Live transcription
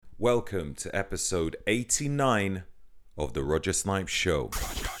Welcome to episode 89 of the Roger Snipes Show.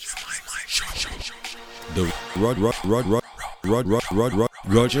 The Roger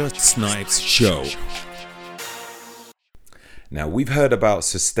Snipes Show. Now, we've heard about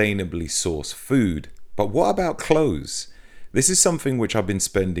sustainably sourced food, but what about clothes? This is something which I've been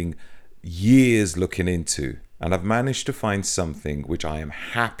spending years looking into, and I've managed to find something which I am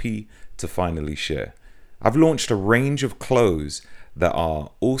happy to finally share. I've launched a range of clothes that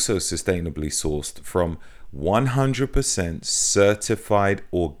are also sustainably sourced from 100% certified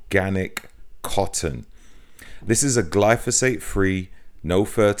organic cotton. This is a glyphosate-free, no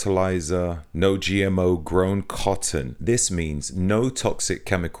fertilizer, no GMO grown cotton. This means no toxic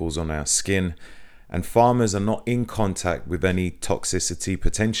chemicals on our skin, and farmers are not in contact with any toxicity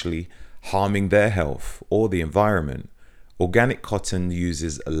potentially harming their health or the environment. Organic cotton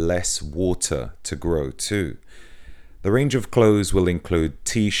uses less water to grow too. The range of clothes will include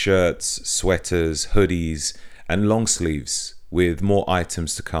t-shirts, sweaters, hoodies, and long sleeves, with more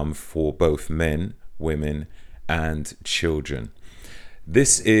items to come for both men, women, and children.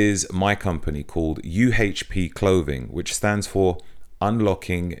 This is my company called UHP Clothing, which stands for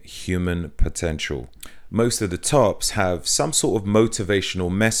Unlocking Human Potential. Most of the tops have some sort of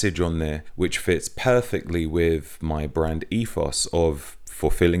motivational message on there, which fits perfectly with my brand ethos of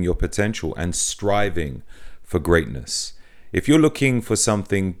fulfilling your potential and striving for greatness. If you're looking for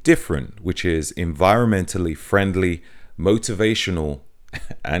something different, which is environmentally friendly, motivational,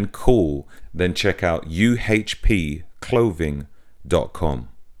 and cool, then check out uhpclothing.com.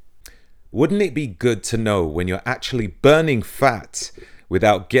 Wouldn't it be good to know when you're actually burning fat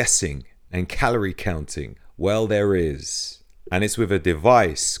without guessing and calorie counting? Well, there is. And it's with a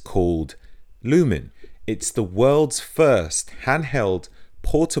device called Lumen. It's the world's first handheld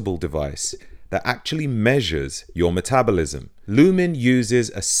portable device that actually measures your metabolism. Lumen uses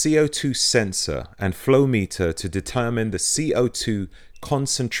a CO2 sensor and flow meter to determine the CO2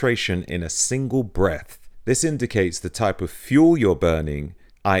 concentration in a single breath. This indicates the type of fuel you're burning,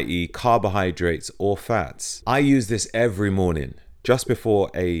 i.e. carbohydrates or fats. I use this every morning, just before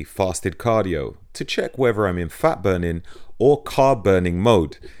a fasted cardio, to check whether I'm in fat burning or carb burning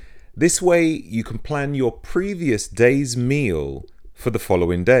mode. This way, you can plan your previous day's meal for the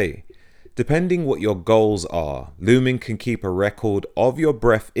following day. Depending what your goals are, Lumen can keep a record of your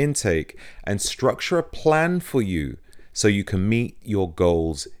breath intake and structure a plan for you so you can meet your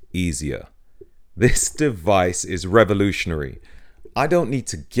goals easier. This device is revolutionary. I don't need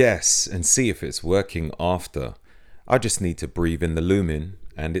to guess and see if it's working after. I just need to breathe in the Lumen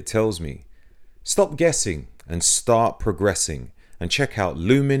and it tells me. Stop guessing and start progressing, and check out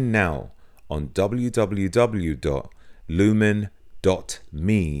Lumen now on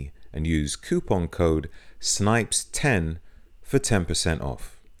www.lumen.me and use coupon code SNIPES10 for 10%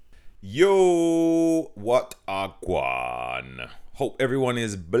 off. Yo, what a guan. Hope everyone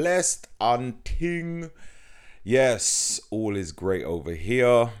is blessed and ting. Yes, all is great over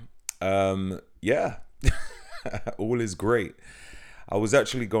here. Yeah, all is great. I was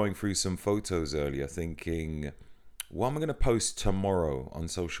actually going through some photos earlier thinking, what am I going to post tomorrow on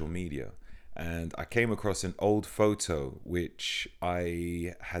social media? And I came across an old photo which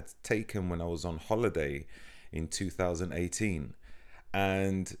I had taken when I was on holiday in 2018.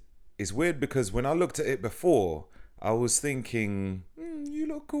 And it's weird because when I looked at it before, I was thinking, you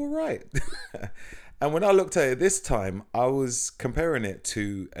look all right. And when I looked at it this time, I was comparing it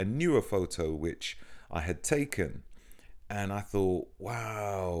to a newer photo which I had taken. And I thought,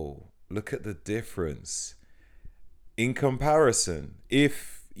 wow, look at the difference. In comparison,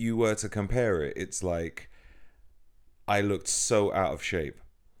 if you were to compare it, it's like I looked so out of shape.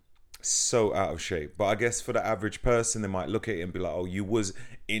 So out of shape. But I guess for the average person, they might look at it and be like, oh, you was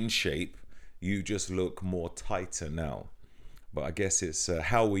in shape. You just look more tighter now. But I guess it's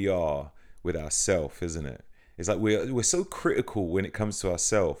how we are with ourselves, isn't it? It's like we're so critical when it comes to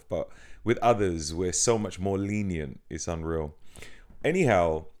ourselves, but with others, we're so much more lenient. It's unreal.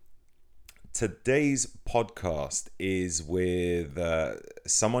 Anyhow, today's podcast is with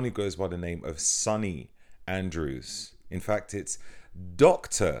someone who goes by the name of Sunny Andrews. In fact, it's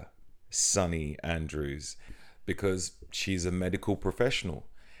Dr. Sunny Andrews because she's a medical professional.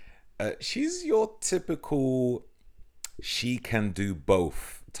 She's your typical she can do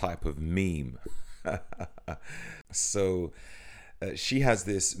both type of meme. So she has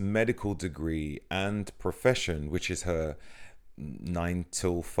this medical degree and profession, which is her 9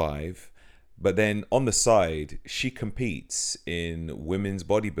 till 5. But then on the side, she competes in women's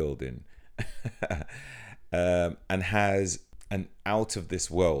bodybuilding and has an out of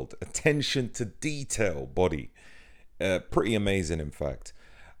this world attention to detail body. Pretty amazing, in fact.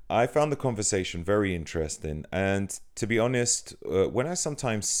 I found the conversation very interesting. And to be honest, when I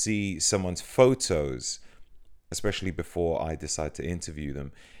sometimes see someone's photos, especially before I decide to interview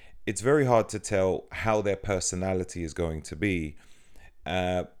them, it's very hard to tell how their personality is going to be.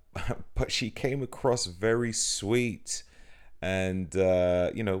 Uh, but she came across very sweet and,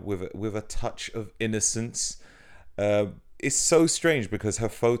 with a touch of innocence. Uh, it's so strange because her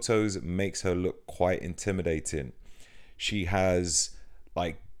photos makes her look quite intimidating. She has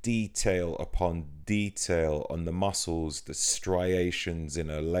like detail upon detail on the muscles, the striations in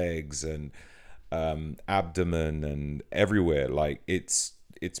her legs and abdomen and everywhere. Like it's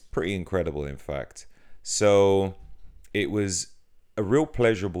pretty incredible, in fact. So it was a real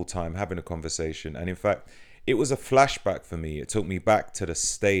pleasurable time having a conversation, and in fact, it was a flashback for me. It took me back to the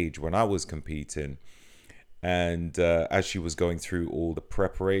stage when I was competing, and as she was going through all the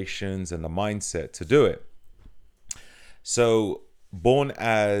preparations and the mindset to do it. So, born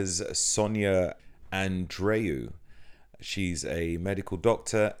as Sonia Andreu, she's a medical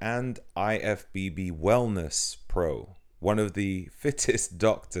doctor and IFBB Wellness Pro, one of the fittest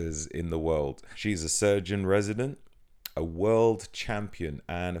doctors in the world. She's a surgeon resident, a world champion,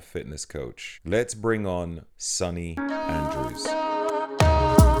 and a fitness coach. Let's bring on Sunny Andrews.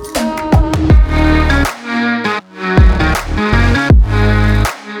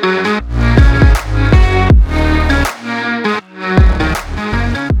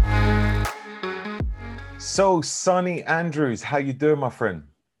 So, Sunny Andrews, how you doing, my friend?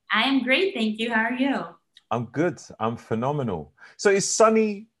 I am great, thank you. How are you? I'm good. I'm phenomenal. So, is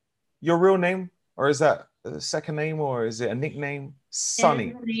Sunny your real name, or is that a second name, or is it a nickname? It is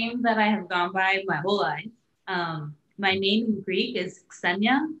Sunny. a name that I have gone by my whole life. My name in Greek is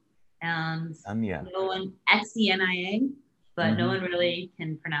Xenia, and Anya. no one Xenia, but no Mm-hmm. one really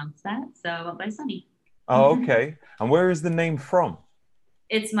can pronounce that, so I went by Sunny. Oh, okay. And where is the name from?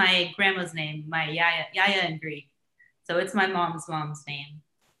 It's my grandma's name, my Yaya in Greek, so it's my mom's name.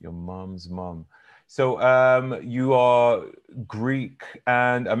 Your mom's mom. So, you are Greek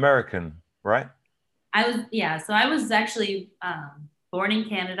and American, right? So I was actually born in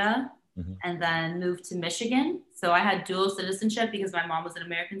Canada Mm-hmm. and then moved to Michigan. So I had dual citizenship because my mom was an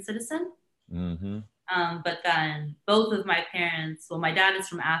American citizen. Mm-hmm. But then both of my parents, well, my dad is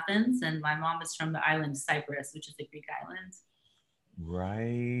from Athens and my mom is from the island Cyprus, which is a Greek island.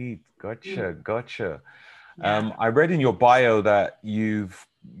 Right. Gotcha. Mm. Gotcha. Yeah. I read in your bio that you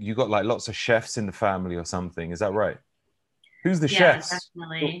got like lots of chefs in the family or something. Is that right? Who's the Yeah, chefs?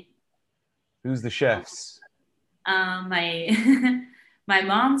 definitely. Who's the chefs? My my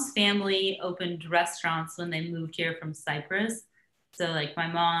mom's family opened restaurants when they moved here from Cyprus. So like my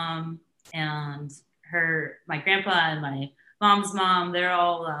mom and my grandpa and my mom's mom, they're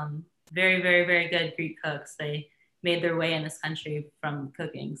all very, very, very good Greek cooks. They made their way in this country from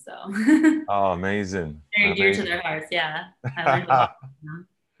cooking. So Oh, amazing. very dear to Amazing. their hearts. Yeah. I learned a lot from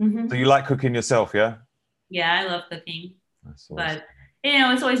them. So you like cooking yourself, yeah? Yeah, I love cooking. That's awesome. But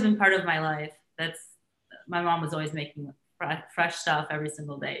it's always been part of my life. That's My mom was always making fresh stuff every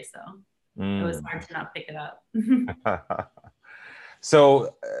single day, so it was hard to not pick it up.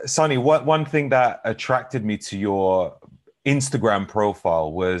 So, Sonny, one thing that attracted me to your Instagram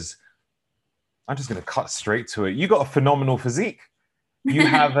profile was, I'm just going to cut straight to it. You got a phenomenal physique. You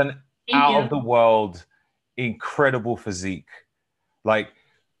have an Thank out of you. the world, incredible physique. Like,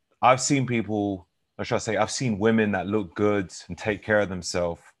 I've seen people, or should I say, I've seen women that look good and take care of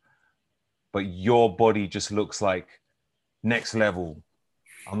themselves, but your body just looks like next level.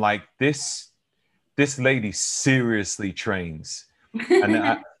 I'm like, this lady seriously trains.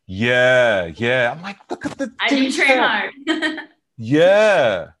 And yeah. I'm like, look at the I do train detail. hard.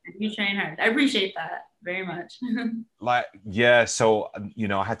 Yeah. I do train hard. I appreciate that very much. Like, yeah. So,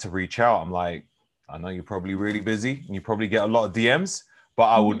 I had to reach out. I'm like, I know you're probably really busy and you probably get a lot of DMs, but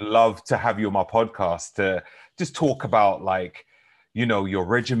I would love to have you on my podcast to just talk about like, your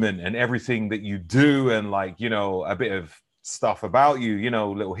regimen and everything that you do and like, a bit of stuff about you,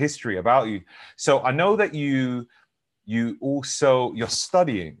 little history about you. So I know that you're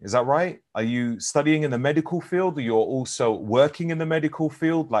studying, is that right? Are you studying in the medical field, or you're also working in the medical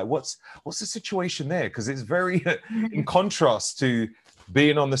field? Like what's the situation there? Because it's very in contrast to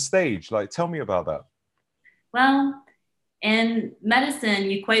being on the stage. Like, tell me about that. Well, in medicine,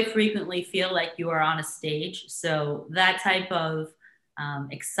 you quite frequently feel like you are on a stage. So that type of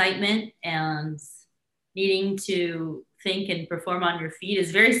excitement and needing to think and perform on your feet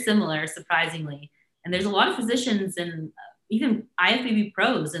is very similar, surprisingly. And there's a lot of physicians and even IFBB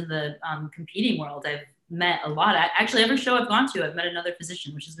pros in the competing world. I've met a lot. Actually, every show I've gone to, I've met another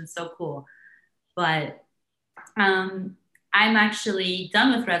physician, which has been so cool. But um, I'm actually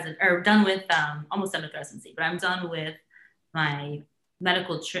done with almost done with residency, but I'm done with my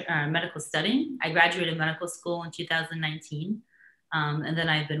medical studying. I graduated medical school in 2019, and then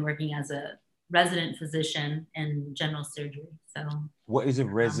I've been working as a resident physician in general surgery. So, What is a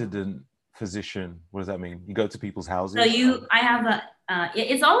um, resident physician? What does that mean? You go to people's so houses? you, I have a.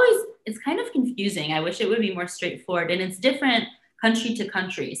 It's kind of confusing. I wish it would be more straightforward, and it's different country to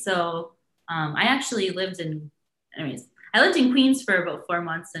country. So, I actually anyways, I lived in Queens for about 4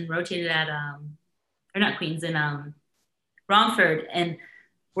 months and rotated at or not Queens in Romford and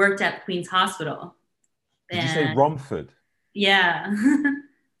worked at Queens Hospital. Did you say And Romford? yeah,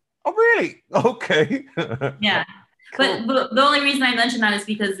 Oh, really? Okay. yeah. Cool. But the only reason I mention that is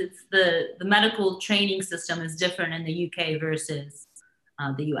because it's the medical training system is different in the UK versus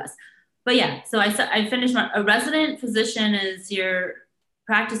the US. But yeah, so I finished a resident physician is you're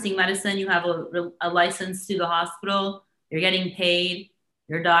practicing medicine. You have a license to the hospital. You're getting paid.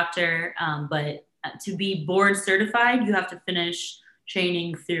 You're a doctor, but to be board certified, you have to finish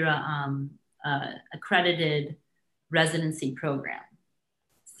training through a accredited residency program.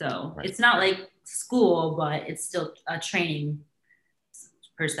 So Right. it's not like school, but it's still a training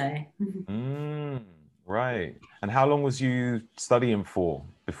per se. Mm, right. And how long was you studying for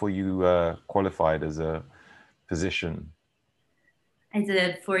before you qualified as a physician? I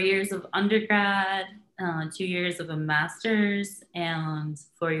did 4 years of undergrad, 2 years of a master's, and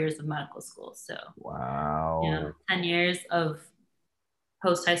 4 years of medical school. So, yeah, Wow. 10 years of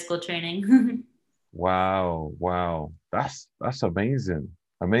post high school training. Wow. Wow. That's amazing.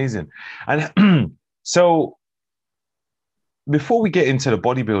 Amazing. And so before we get into the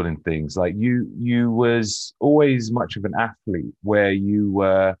bodybuilding things, like you was always much of an athlete where you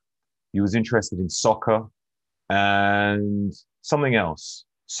was interested in soccer and something else.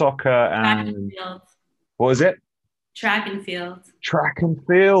 Soccer Track and and field. what was it? Track and field. Track and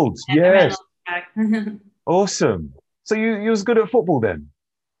field. I ran Yes. all track. Awesome. So you was good at football then?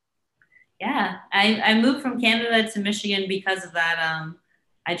 Yeah, I moved from Canada to Michigan because of that.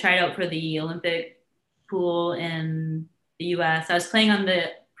 I tried out for the Olympic pool in the US. I was playing on the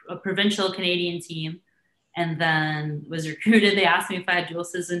provincial Canadian team and then was recruited. They asked me if I had dual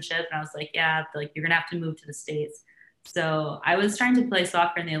citizenship, and I was like, yeah, like you're gonna have to move to the States. So I was trying to play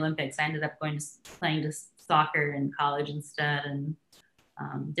soccer in the Olympics. I ended up going to playing just soccer in college instead and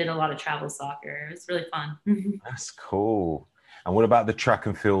did a lot of travel soccer. It was really fun. That's cool. And what about the track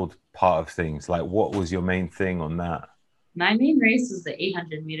and field part of things? Like what was your main thing on that? My main race was the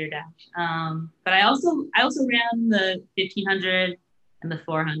 800-meter dash, but I also ran the 1500 and the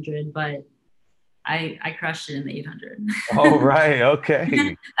 400, but I crushed it in the 800. Oh, right.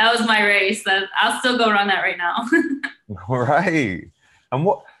 Okay. That was my race. That I'll still go run that right now. All right. And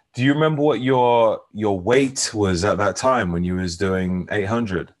what do you remember what your weight was at that time when you was doing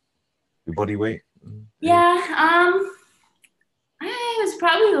 800? Your body weight? Yeah, I was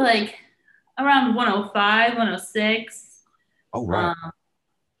probably like around 105, 106. Oh, right. Um,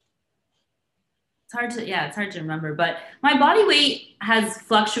 it's hard to remember, but my body weight has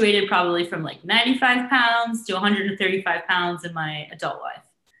fluctuated probably from like 95 pounds to 135 pounds in my adult life.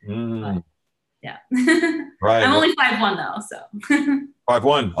 But Mm, yeah. right. I'm only 5'1" though, so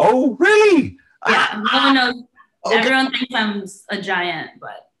 5'1". Oh, really? yeah, no one knows. Okay. Everyone thinks I'm a giant,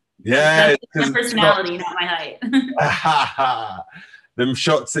 but Yeah. that's my personality, not my height. Them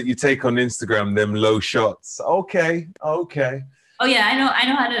shots that you take on Instagram, them low shots. Okay. Okay. Oh yeah, I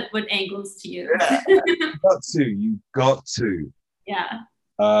know how to what angles to use. Yeah, you got to. You got to. Yeah.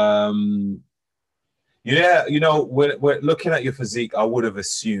 Um, yeah, when looking at your physique, I would have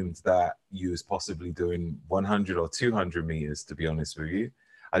assumed that you was possibly doing 100 or 200 meters, to be honest with you.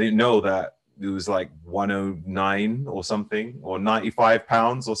 I didn't know that it was like 109 or something, or 95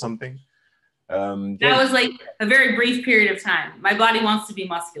 pounds or something. That Yeah, was like a very brief period of time. My body wants to be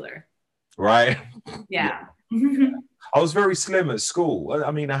muscular. right. Yeah. I was very slim at school.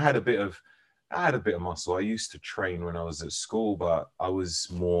 I mean, I had a bit of muscle. I used to train when I was at school, but I was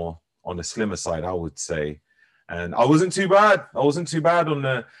more on the slimmer side, I would say. And I wasn't too bad. I wasn't too bad on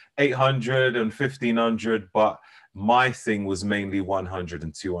the 800 and 1500, but my thing was mainly 100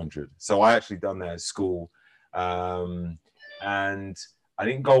 and 200. So I actually done that at school. And I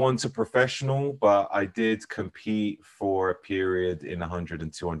didn't go on to professional, but I did compete for a period in 100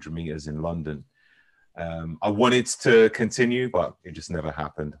 and 200 meters in London. I wanted to continue, but it just never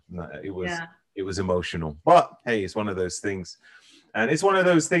happened. Yeah. It was emotional, but hey, it's one of those things, and it's one of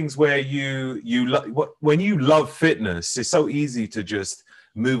those things where when you love fitness, it's so easy to just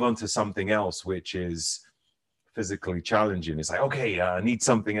move on to something else, which is physically challenging. It's like, okay, I need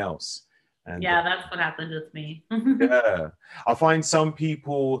something else, And Yeah, that's what happened with me. yeah, I find some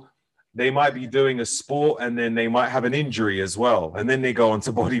people, they might be doing a sport and then they might have an injury as well, and then they go on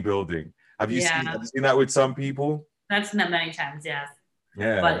to bodybuilding. Yeah, Have you seen that with some people? that's not many times, yes.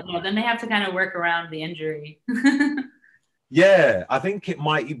 Yeah. But then they have to kind of work around the injury. Yeah, I think it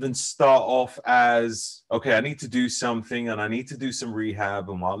might even start off as okay, I need to do something and I need to do some rehab.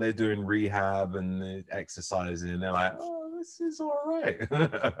 And while they're doing rehab and exercising, they're like, oh, this is all right.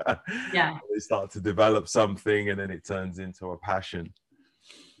 Yeah. They start to develop something and then it turns into a passion.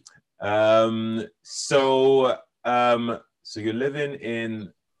 Um, so, so you're living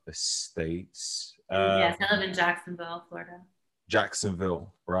in the States, And yes, I live in Jacksonville, Florida.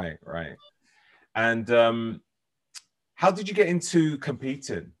 Jacksonville, right, right. And how did you get into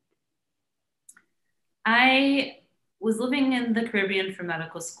competing? I was living in the Caribbean for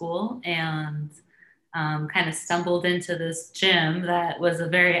medical school and kind of stumbled into this gym that was a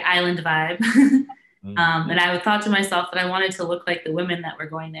very island vibe. Mm. And I thought to myself that I wanted to look like the women that were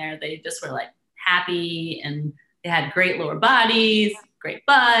going there. They just were like happy and they had great lower bodies, great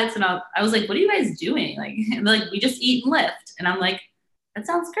butts. And I was like, what are you guys doing? Like, and they're like, we just eat and lift. And I'm like, that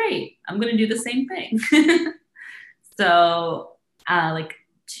sounds great. I'm going to do the same thing. So, like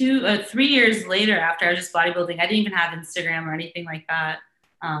 3 years later, after I was just bodybuilding, I didn't even have Instagram or anything like that.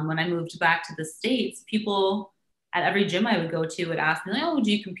 When I moved back to the States, people at every gym I would go to would ask me, like, oh,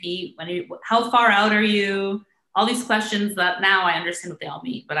 do you compete? How far out are you? All these questions that now I understand what they all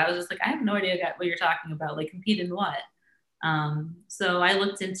mean. But I was just like, I have no idea what you're talking about. Like, compete in what? So I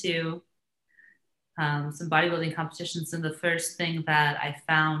looked into some bodybuilding competitions, and the first thing that I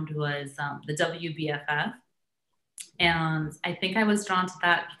found was the WBFF. And I think I was drawn to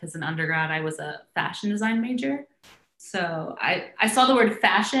that because in undergrad I was a fashion design major. So I saw the word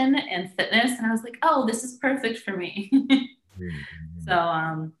fashion and fitness and I was like, oh, this is perfect for me. So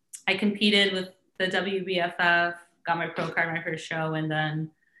I competed with the WBFF, got my pro card my first show, and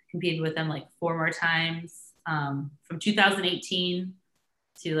then competed with them like 4 more times. From 2018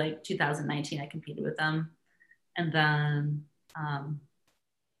 to like 2019, I competed with them. And then,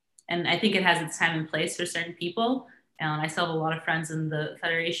 and I think it has its time and place for certain people. And I still have a lot of friends in the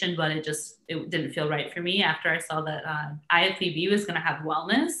federation, but it didn't feel right for me after I saw that IFBB was going to have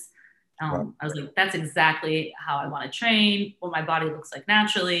wellness. I was like, that's exactly how I want to train, what my body looks like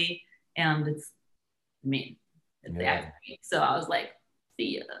naturally. And it's me. It's the IFBB. So I was like,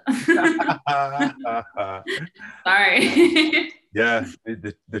 see ya. Sorry. Yeah,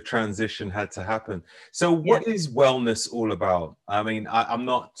 the transition had to happen. So what is wellness all about? I mean, I'm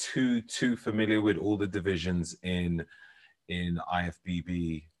not too familiar with all the divisions in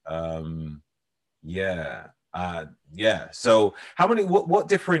IFBB. Yeah. So how many what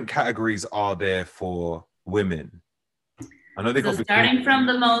different categories are there for women? I know they So got starting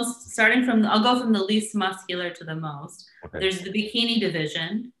from I'll go from the least muscular to the most. Okay. There's the bikini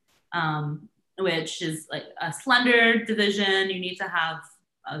division, which is like a slender division. You need to have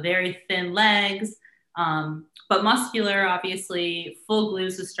very thin legs, but muscular, obviously, full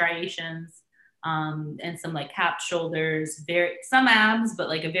glutes with striations, and some like capped shoulders, some abs, but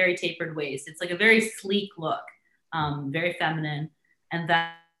like a very tapered waist. It's like a very sleek look, very feminine. And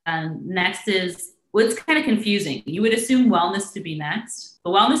then next is what's kind of confusing. You would assume wellness to be next,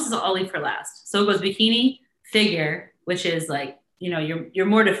 but wellness is only for last. So it goes bikini, figure, which is like, you're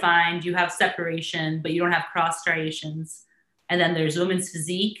more defined, you have separation, but you don't have cross striations. And then there's women's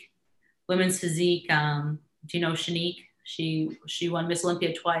physique. Women's physique, do you know Shanique? She won Miss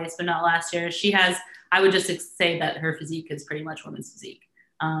Olympia twice, but not last year. I would just say that her physique is pretty much women's physique.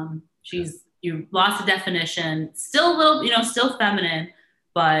 You lost the definition, still a little, still feminine,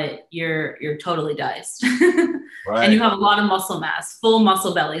 but you're totally diced. Right. And you have a lot of muscle mass, full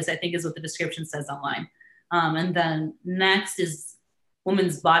muscle bellies, I think is what the description says online. And then next is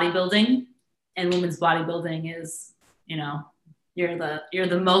women's bodybuilding. And women's bodybuilding is, you're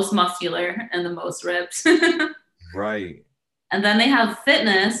the most muscular and the most ripped. Right. And then they have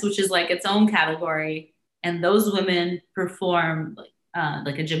fitness, which is like its own category. And those women perform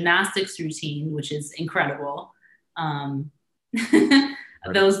like a gymnastics routine, which is incredible.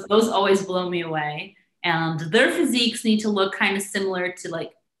 Those always blow me away. And their physiques need to look kind of similar to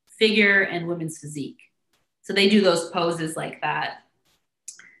like figure and women's physique. So they do those poses like that.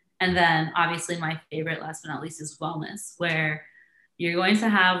 And then obviously my favorite, last but not least, is wellness, where you're going to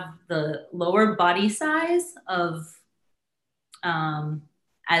have the lower body size of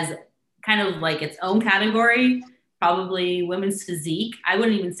as kind of like its own category, probably women's physique. I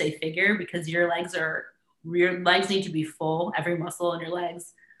wouldn't even say figure because your legs need to be full, every muscle in your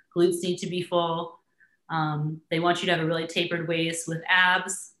legs. Glutes need to be full. They want you to have a really tapered waist with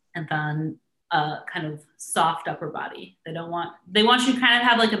abs. and then kind of soft upper body. They want you to kind of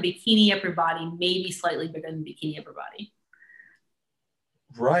have like a bikini upper body, maybe slightly bigger than bikini upper body.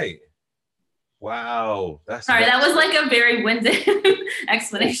 Right. Wow. Sorry, that was like a very winded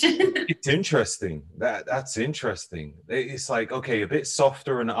explanation. It's interesting. That's interesting. It's like, okay, a bit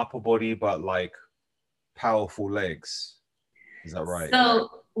softer in the upper body, but like powerful legs. Is that right?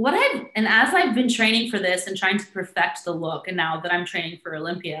 So and as I've been training for this and trying to perfect the look, and now that I'm training for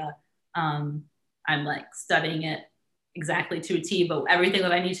Olympia, I'm like studying it exactly to a T, but everything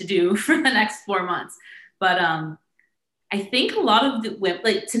that I need to do for the next 4 months. But I think a lot of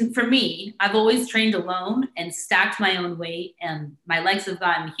for me, I've always trained alone and stacked my own weight, and my legs have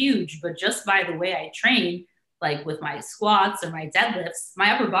gotten huge. But just by the way I train, like with my squats or my deadlifts,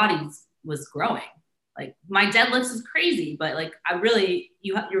 my upper body was growing. Like my deadlifts is crazy, but like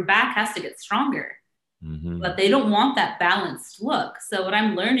your back has to get stronger. Mm-hmm. But they don't want that balanced look. So what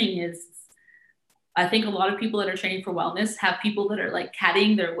I'm learning is, I think a lot of people that are training for wellness have people that are like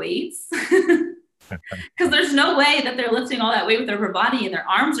caddying their weights. Because there's no way that they're lifting all that weight with their upper body and their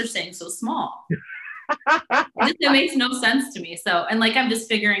arms are staying so small. It makes no sense to me. So, and like I'm just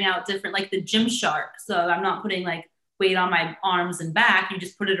figuring out different, like the Gymshark. So I'm not putting like weight on my arms and back. You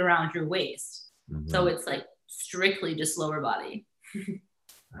just put it around your waist. Mm-hmm. So it's like strictly just lower body.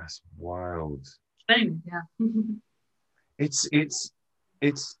 That's wild. Anyway, yeah. It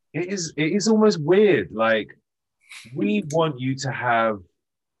is almost weird. Like we want you to have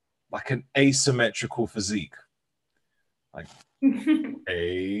like an asymmetrical physique, like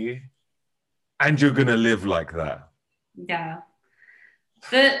and you're gonna live like that. Yeah.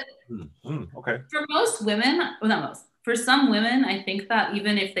 Okay. For most women, well, not most, for some women, I think that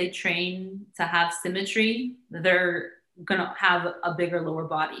even if they train to have symmetry, they're gonna have a bigger lower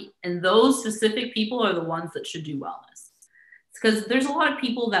body, and those specific people are the ones that should do wellness. Because there's a lot of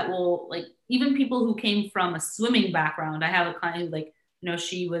people that will, like, even people who came from a swimming background. I have a client who, like,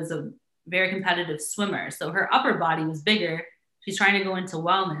 she was a very competitive swimmer. So her upper body was bigger. She's trying to go into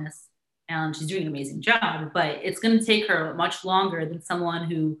wellness and she's doing an amazing job, but it's going to take her much longer than someone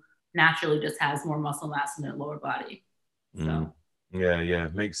who naturally just has more muscle mass in their lower body. So. Yeah.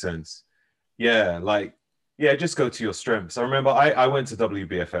 Makes sense. Yeah. Just go to your strengths. I remember I went to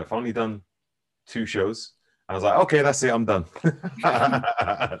WBFF. I've only done 2 shows. I was like, okay, that's it. I'm done.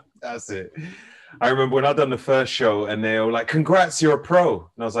 That's it. I remember when I done the first show and they were like, congrats, you're a pro.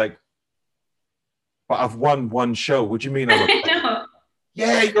 And I was like, but I've won 1 show. What do you mean? I'm a pro? No.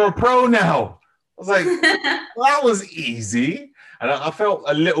 Yeah, you're a pro now. I was like, well, that was easy. And I felt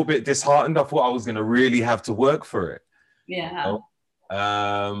a little bit disheartened. I thought I was going to really have to work for it. Yeah.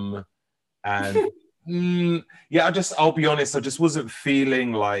 I'll be honest. I just wasn't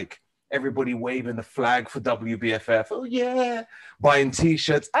feeling like everybody waving the flag for WBFF. Oh yeah, buying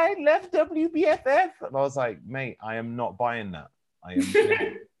T-shirts. I left WBFF, and I was like, mate, I am not buying that. I am not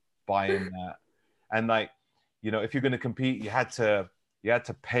buying that. And like, if you're going to compete, you had to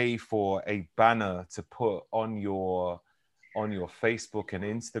pay for a banner to put on your Facebook and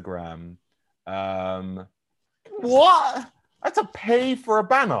Instagram. What? I had to pay for a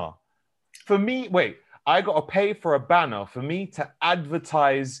banner for me. Wait, I got to pay for a banner for me to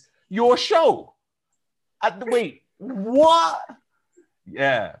advertise your show. Wait, what?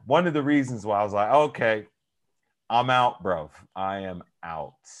 Yeah, one of the reasons why I was like, okay, I'm out, bro. I am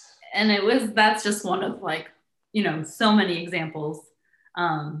out. And that's just one of so many examples.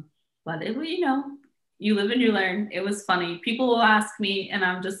 But you live and you learn. It was funny. People will ask me and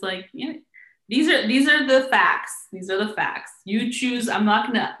I'm just like, these are the facts. These are the facts. You choose. I'm not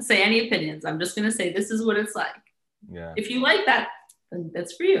going to say any opinions. I'm just going to say, this is what it's like. Yeah. If you like that, then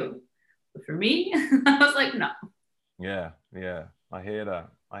that's for you. But for me, I was like, no. Yeah. I hear that.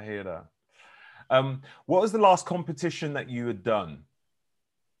 What was the last competition that you had done?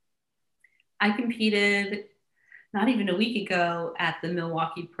 I competed not even a week ago at the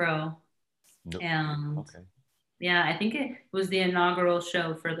Milwaukee Pro. Nope. And okay. Yeah, I think it was the inaugural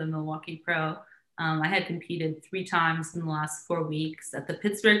show for the Milwaukee Pro. I had competed 3 times in the last 4 weeks at the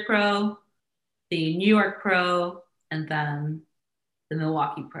Pittsburgh Pro, the New York Pro, and then the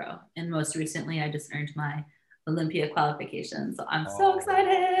Milwaukee Pro. And most recently, I just earned my Olympia qualification. So I'm so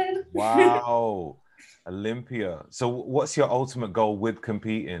excited. Wow. Olympia. So what's your ultimate goal with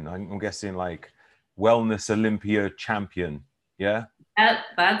competing? I'm guessing like wellness Olympia champion. Yeah.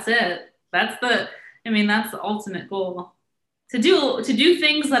 That's it. That's the ultimate goal. To do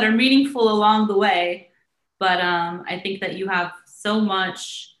things that are meaningful along the way. But I think that you have so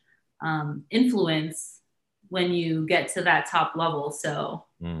much influence when you get to that top level. So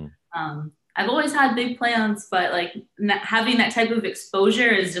I've always had big plans, but like having that type of exposure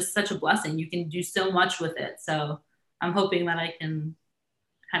is just such a blessing. You can do so much with it. So I'm hoping that I can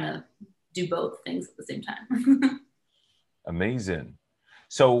kind of do both things at the same time. Amazing.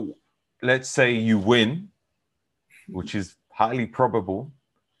 So let's say you win, which is highly probable.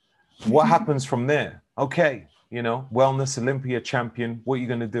 What happens from there? Okay, wellness Olympia champion. What are you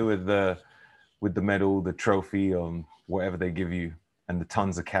going to do with the medal, the trophy, whatever they give you, and the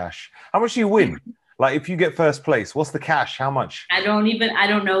tons of cash? How much do you win? Like, if you get first place, what's the cash? How much? I don't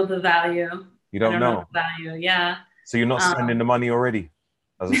know the value. You I don't don't know know. the value. Yeah. So you're not spending the money already?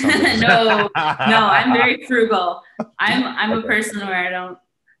 No, I'm very frugal. I'm a Okay. person where I don't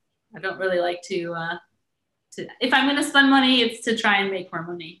really like to if I'm gonna spend money, it's to try and make more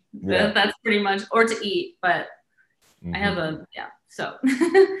money. Yeah. That's pretty much, or to eat, but I have so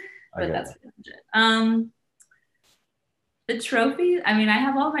I but get that's that. pretty much it. The trophies, I mean, I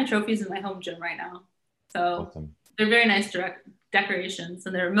have all my trophies in my home gym right now. So Awesome. they're very nice decorations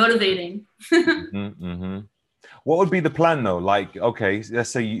and they're motivating. Mm-hmm. What would be the plan though? Like, okay, let's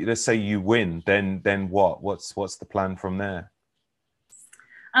say you win, then what? What's the plan from there?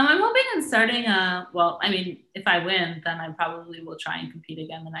 I'm hoping on starting well, I mean, if I win, then I probably will try and compete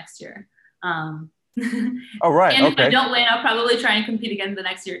again the next year. And Oh, right. if I Okay. don't win, I'll probably try and compete again the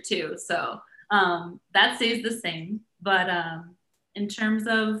next year too. So that stays the same. But in terms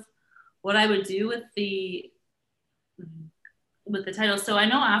of what I would do with the title, so I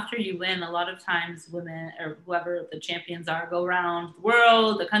know after you win, a lot of times women or whoever the champions are go around the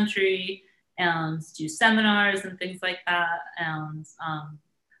world, the country, and do seminars and things like that. And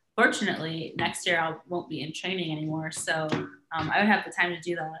fortunately, next year I won't be in training anymore, so I would have the time to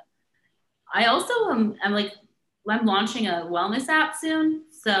do that. I also I'm launching a wellness app soon,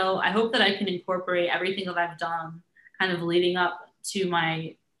 so I hope that I can incorporate everything that I've done, kind of leading up to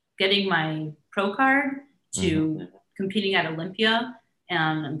my getting my pro card Mm-hmm. to competing at Olympia,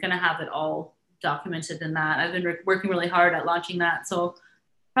 and I'm gonna have it all documented in that. I've been working really hard at launching that, so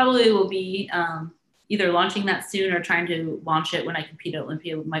probably will be either launching that soon or trying to launch it when I compete at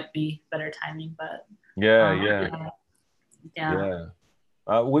Olympia might be better timing, but Yeah, um, yeah, yeah, yeah.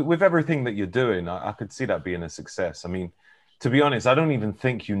 yeah. With everything that you're doing, I could see that being a success. I mean, to be honest, I don't even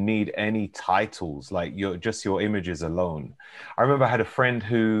think you need any titles, like your images alone. I remember I had a friend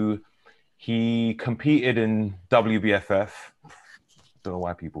who he competed in WBFF. Don't know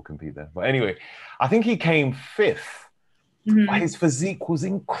why people compete there, but anyway, I think he came fifth. Mm-hmm. His physique was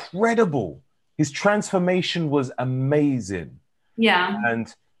incredible. His transformation was amazing. Yeah.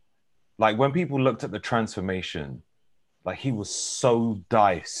 And like when people looked at the transformation, like he was so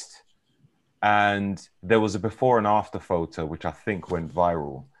diced. And there was a before and after photo, which I think went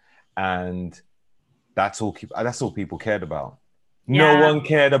viral. And that's all people cared about. No Yeah. one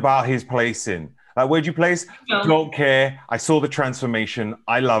cared about his placing. Like, where'd you place? So, Don't care. I saw the transformation.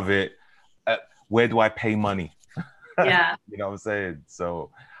 I love it. Where do I pay money? yeah. You know what I'm saying?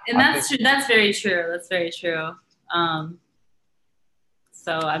 So And I think, that's true. That's very true. That's very true. Um,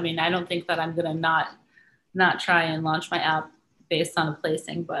 so I mean, I don't think that I'm gonna not try and launch my app based on a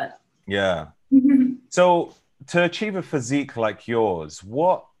placing, but yeah. So to achieve a physique like yours,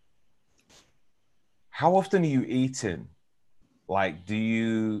 how often are you eating? Like, do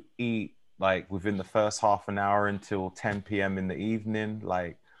you eat like within the first half an hour until 10 p.m. in the evening?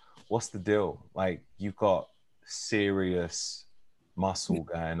 Like, what's the deal? Like, you've got serious muscle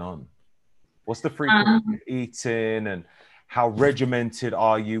going on. What's the frequency of um, eating and how regimented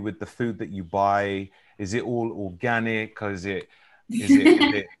are you with the food that you buy? Is it all organic? Or is it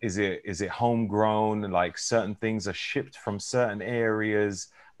homegrown? Like certain things are shipped from certain areas.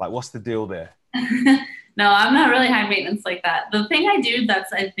 Like, what's the deal there? no, I'm not really high maintenance like that. The thing I do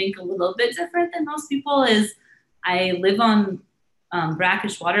that's I think a little bit different than most people is I live on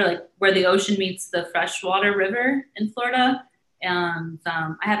brackish water, like where the ocean meets the freshwater river in Florida, and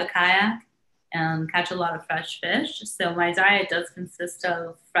I have a kayak and catch a lot of fresh fish. So my diet does consist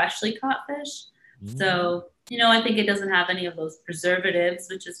of freshly caught fish. Mm. So I think it doesn't have any of those preservatives,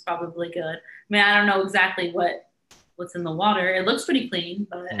 which is probably good. I mean, I don't know exactly what's in the water. It looks pretty clean,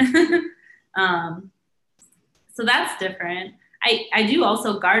 but um, so that's different. I do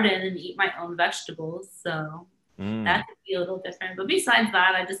also garden and eat my own vegetables, so Mm. that could be a little different. But besides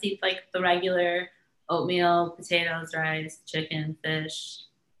that, I just eat like the regular oatmeal, potatoes, rice, chicken, fish.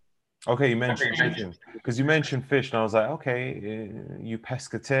 Okay, you mentioned And chicken because you mentioned fish, and I was like, okay, you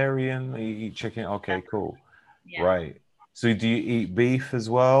pescatarian? You eat chicken? Okay, cool. yeah, Right. So do you eat beef as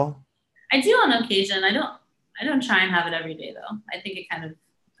well? I do on occasion. I don't try and have it every day though. I think it kind of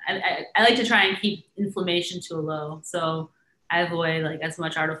I like to try and keep inflammation to a low. So I avoid like as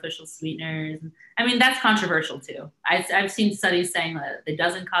much artificial sweeteners. I mean, that's controversial too. I've seen studies saying that it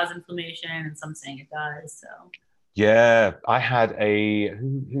doesn't cause inflammation and some saying it does. So, Yeah, I had a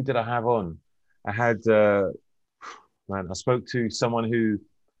who did I have on? I had man, I spoke to someone who,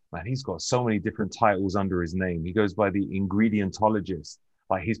 man, he's got so many different titles under his name. He goes by the ingredientologist.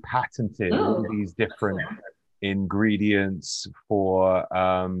 Like he's patented all ooh, these different ingredients for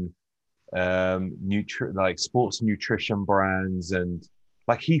like sports nutrition brands, and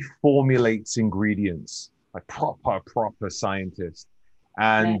like he formulates ingredients like proper scientist.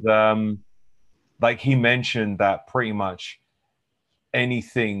 okay. And like he mentioned that pretty much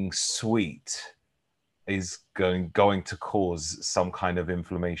anything sweet is going to cause some kind of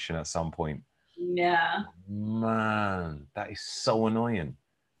inflammation at some point. Yeah, Man, that is so annoying.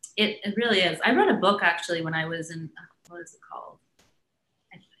 it really is. I read a book actually when I was in, what is it called?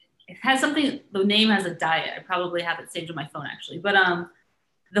 It has something, the name has a diet. I probably have it saved on my phone actually. But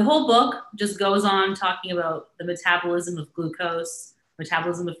the whole book just goes on talking about the metabolism of glucose,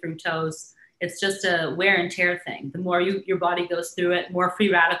 metabolism of fructose. It's just a wear and tear thing. The more your body goes through it, more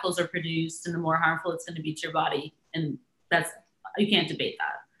free radicals are produced, and the more harmful it's going to be to your body. And that's, you can't debate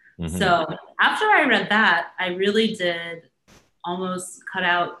that. Mm-hmm. So after I read that, I really did almost cut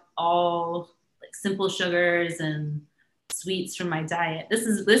out all like simple sugars and sweets from my diet. This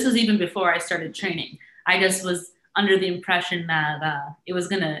was even before I started training. I just was under the impression that it was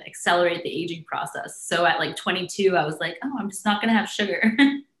going to accelerate the aging process. So at like 22, I was like, oh, I'm just not going to have sugar.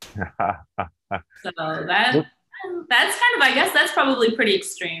 So that's kind of, I guess that's probably pretty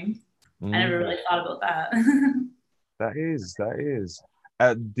extreme. I never really thought about that. That is.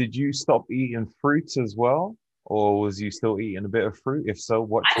 Did you stop eating fruits as well, or was you still eating a bit of fruit? If so,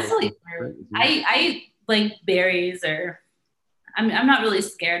 what I sort still of eat fruit? fruit. I eat like berries, or I'm not really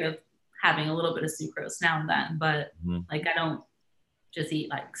scared of having a little bit of sucrose now and then, but Mhm. like I don't just eat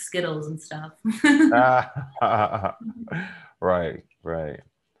like Skittles and stuff. Right, right.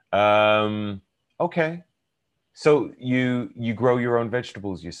 Um, okay. So you grow your own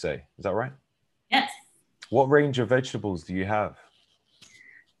vegetables, you say? Is that right? Yes, What range of vegetables do you have?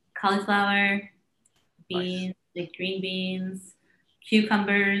 cauliflower, Nice. beans, like green beans,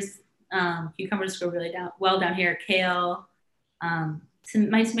 cucumbers. Cucumbers grow really well down here. Kale.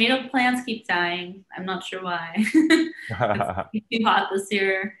 My tomato plants keep dying. I'm not sure why. It's too hot this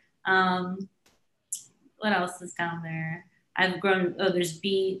year. What else is down there? I've grown. Oh, there's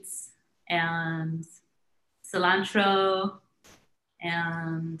beets and cilantro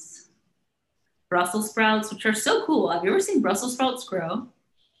and Brussels sprouts, which are so cool. Have you ever seen Brussels sprouts grow?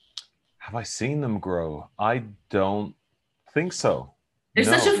 Have I seen them grow? I don't think so. They're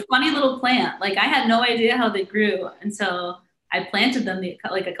such No. a funny little plant. Like I had no idea how they grew until I planted them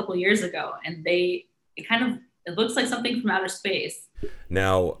like a couple years ago, and it kind of, it looks like something from outer space.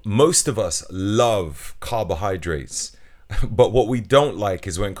 Now, most of us love carbohydrates, but what we don't like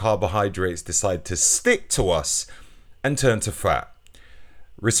is when carbohydrates decide to stick to us and turn to fat.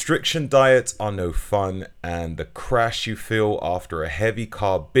 Restriction diets are no fun, and the crash you feel after a heavy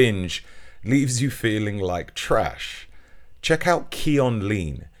carb binge leaves you feeling like trash. Check out Keon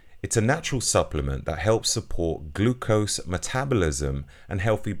Lean. It's a natural supplement that helps support glucose metabolism and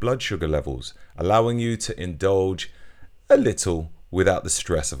healthy blood sugar levels, allowing you to indulge a little without the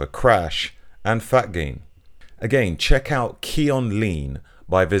stress of a crash and fat gain. Again, check out Keon Lean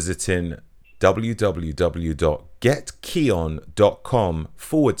by visiting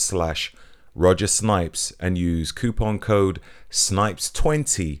www.getkeon.com/Roger Snipes and use coupon code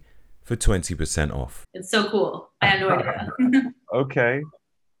SNIPES20 for 20% off. It's so cool. I had no idea. Okay.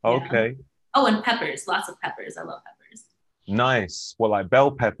 Yeah. Okay. Oh, and peppers. Lots of peppers. I love peppers. Nice. Well, like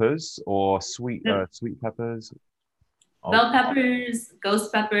bell peppers or sweet peppers. Bell Okay. peppers,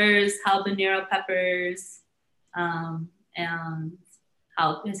 ghost peppers, habanero peppers, and I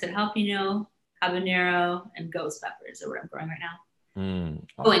said jalapeno, habanero, and ghost peppers are what I'm growing right now.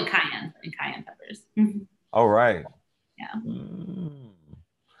 Oh, and cayenne peppers. All right. Yeah.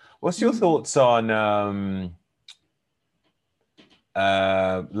 What's your thoughts on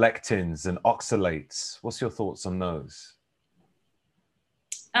lectins and oxalates? What's your thoughts on those?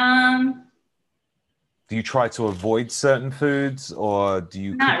 Do you try to avoid certain foods, or do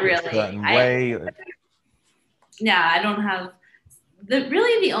you cook Not it a really. certain way? I don't have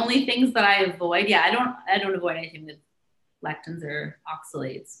the only things that I avoid. Yeah, I don't avoid anything with lectins or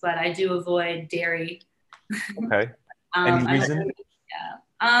oxalates, but I do avoid dairy. Okay. Any I'm reason? yeah.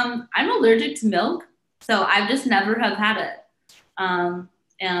 I'm allergic to milk, so I've just never have had it. And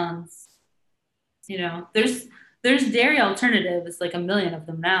there's dairy alternatives, like a million of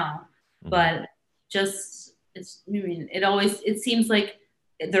them now, but just I mean, it seems like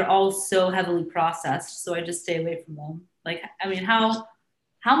they're all so heavily processed. So I just stay away from them. Like, I mean, how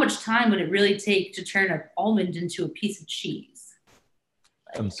much time would it really take to turn an almond into a piece of cheese?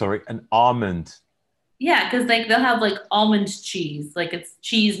 I'm Like, sorry, an almond. yeah, because like they'll have like almond cheese, like it's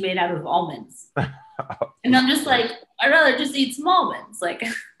cheese made out of almonds. And I'm just like, I'd rather just eat some almonds. Like,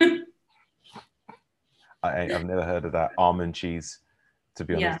 I've never heard of that almond cheese, to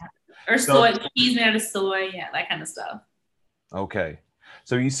be yeah. honest. Or So, soy, cheese made out of soy, yeah, that kind of stuff. okay.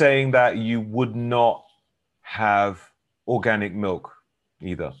 So you're saying that you would not have organic milk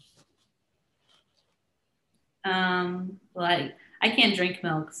either? Like I can't drink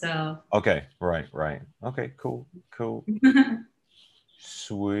milk, so Okay, right, right. Okay, cool, cool.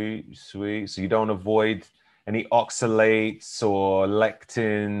 Sweet, sweet. So you don't avoid any oxalates or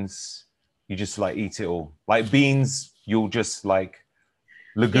lectins. You just like eat it all. Like beans, you'll just like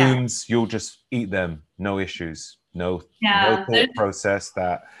yeah, legumes, you'll just eat them. No issues. No yeah. thought process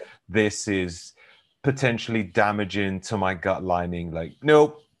that this is potentially damaging to my gut lining. Like,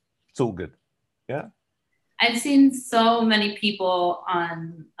 nope, it's all good. Yeah. I've seen so many people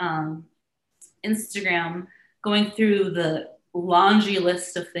on Instagram going through the laundry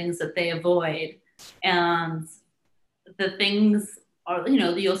list of things that they avoid, and the things are,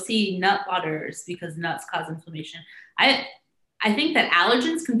 you'll see nut butters because nuts cause inflammation. I I think that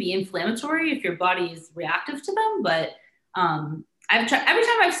allergens can be inflammatory if your body is reactive to them, but I've tried every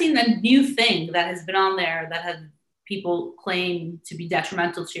time I've seen a new thing that has been on there that have people claim to be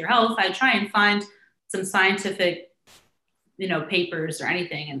detrimental to your health. I try and find some scientific, papers or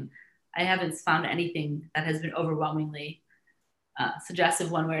anything, and I haven't found anything that has been overwhelmingly suggestive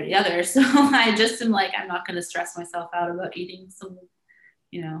one way or the other. So I just am like, I'm not going to stress myself out about eating some,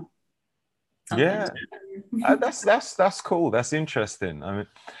 you know, something. Yeah. That's cool. That's interesting. I mean,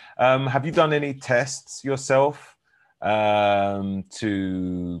 have you done any tests yourself to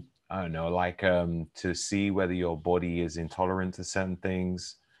I don't know, like to see whether your body is intolerant to certain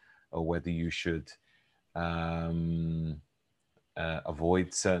things, or whether you should um,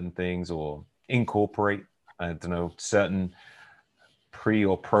 avoid certain things or incorporate, I don't know, certain pre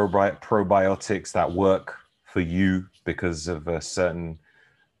or probiotics that work for you because of a certain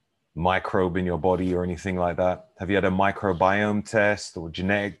microbe in your body or anything like that? Have you had a microbiome test or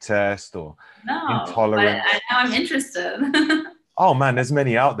genetic test or No, but intolerance? now I'm interested. Oh man, there's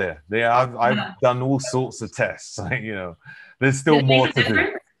many out there. Yeah, I've Yeah. done all sorts of tests. Like, there's Did still it more make a to do.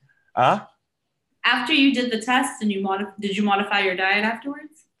 difference? Huh? After you did the test and did you modify your diet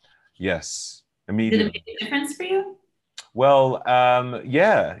afterwards? Yes, Did it immediately. make a difference for you? Well,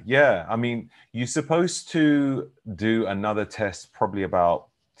 yeah, yeah. I mean, you're supposed to do another test probably about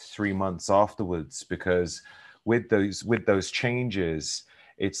 3 months afterwards, because with those changes,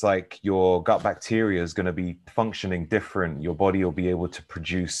 it's like your gut bacteria is going to be functioning different. Your body will be able to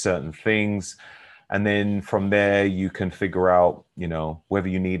produce certain things, and then from there you can figure out, whether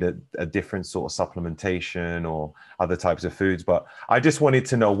you need a different sort of supplementation or other types of foods. But I just wanted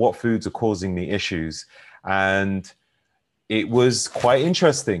to know what foods are causing me issues, and it was quite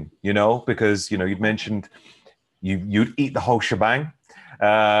interesting, because you'd mentioned you'd eat the whole shebang.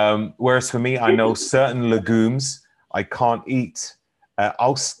 Whereas for me, I know certain legumes I can't eat.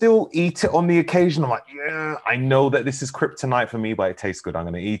 I'll still eat it on the occasion. I'm like, yeah, I know that this is kryptonite for me, but it tastes good. I'm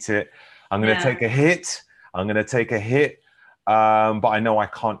going to eat it. I'm going to Yeah. take a hit. I'm going to take a hit. But I know I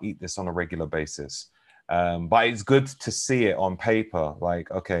can't eat this on a regular basis. But it's good to see it on paper. Like,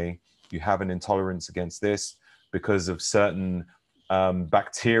 okay, you have an intolerance against this because of certain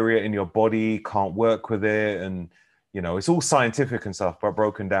bacteria in your body can't work with it. And, it's all scientific and stuff, but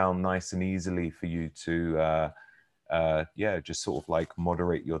broken down nice and easily for you to, just sort of like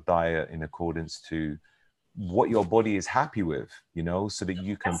moderate your diet in accordance to what your body is happy with, so that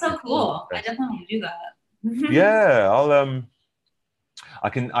you can That's so perform cool. I best. definitely do that. Yeah, I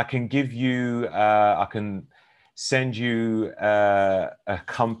can give you I can send you a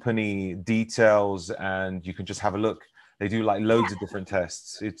company details, and you can just have a look. They do like loads of different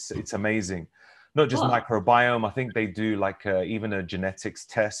tests. It's amazing. Not just Cool. microbiome. I think they do like even a genetics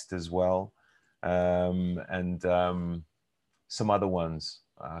test as well, and some other ones.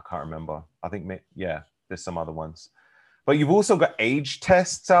 I can't remember. I think yeah, there's some other ones. But you've also got age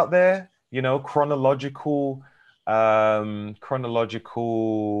tests out there. Chronological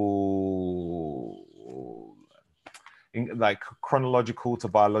like chronological to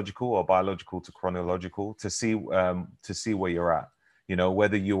biological, or biological to chronological, to see where you're at,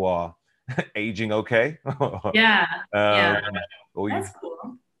 whether you are aging okay, Yeah. um, Yeah. or That's you've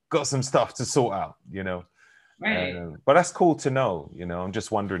cool. got some stuff to sort out. Right. But that's cool to know. I'm just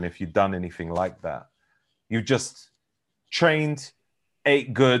wondering if you've done anything like that, You just trained,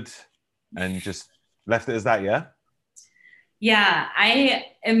 ate good, and just left it as that, yeah? Yeah, I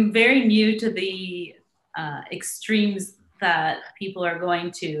am very new to the extremes that people are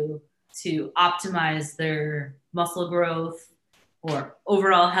going to optimize their muscle growth or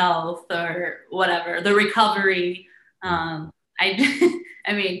overall health or whatever, the recovery. I,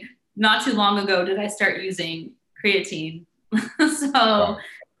 I mean, not too long ago did I start using creatine, so Right.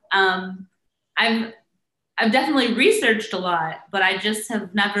 um, I've I've definitely researched a lot, but I just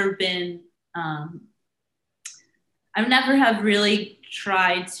have never been um, I've never have really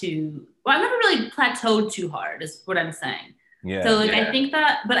tried to, well, I've never really plateaued too hard, is what I'm saying. So, Yeah. like, I think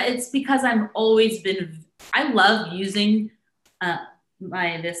that, but it's because I've always been, I love using uh,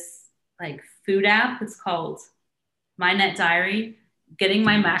 this like food app. It's called My Net Diary, getting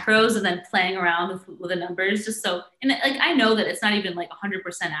my macros and then playing around with the numbers just so, and like, I know that it's not even like 100%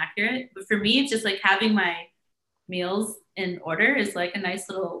 accurate, but for me, it's just like having my meals in order is like a nice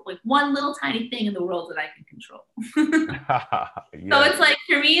little, like one little tiny thing in the world that I can control. So Yeah. it's like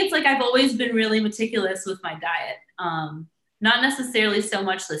for me, it's like I've always been really meticulous with my diet. Not necessarily so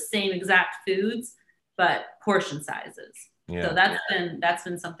much the same exact foods, but portion sizes. So Yeah. that's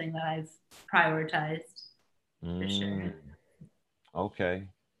been something that I've prioritized for Mm, sure. okay.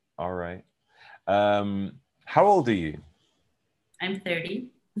 All right. How old are you? I'm 30.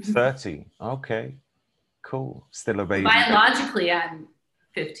 30. Okay. Cool. Still a baby. Biologically, I'm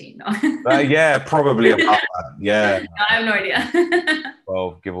 15. No, no, Yeah, probably about that. Yeah. I have no idea.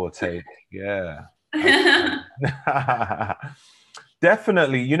 12, give or take. Yeah.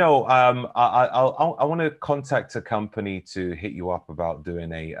 Definitely. I want to contact a company to hit you up about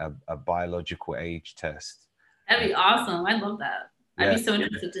doing a biological age test. That'd be awesome. I love that. I'd Yeah, be so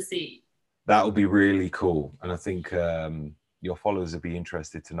interested to see. that would be really cool. And I think your followers would be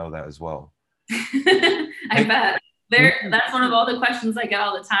interested to know that as well. I Hey, bet. mhm. That's one of all the questions I get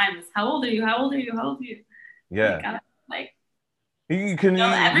all the time is how old are you? How old are you? How old are you? Yeah. Like, like, You can, you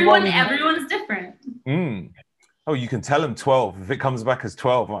won't everyone, even, everyone is different. mm. Oh, you can tell them 12. If it comes back as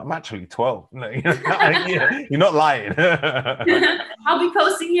 12, I'm actually 12. No, yeah, you're not lying. I'll be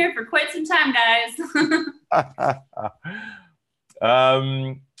posting here for quite some time, guys.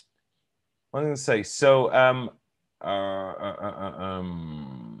 um, what was I going to say? So, uh, uh, uh, uh,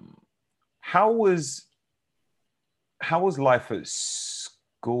 um, how was life at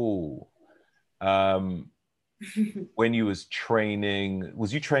school? Um, when you was training,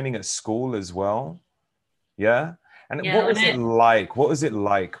 was you training at school as well? Yeah. And Yeah, what was it like? What was it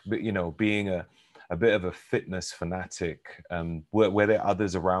like, being a bit of a fitness fanatic? Were there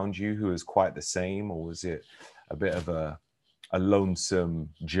others around you who was quite the same, or was it a bit of a lonesome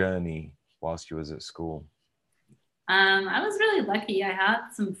journey whilst you was at school? I was really lucky. I had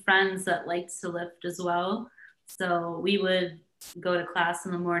some friends that liked to lift as well. So we would go to class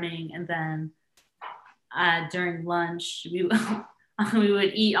in the morning and then during lunch, we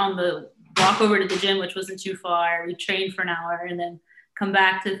would eat on the walk over to the gym, which wasn't too far. We trained for an hour and then come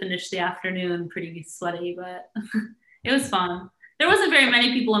back to finish the afternoon pretty sweaty, but it was fun. There wasn't very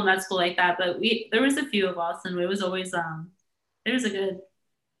many people in med school like that, but there was a few of us, and it was always there was a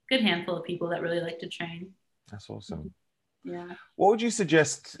good handful of people that really liked to train. That's awesome. Yeah. What would you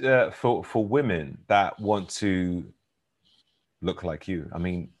suggest for women that want to look like you? I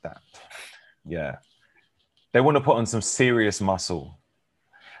mean, yeah, they want to put on some serious muscle.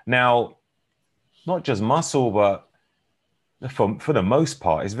 Now, not just muscle, but for the most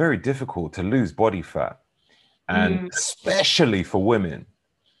part, it's very difficult to lose body fat, and especially for women.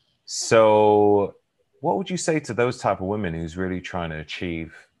 So, what would you say to those type of women who's really trying to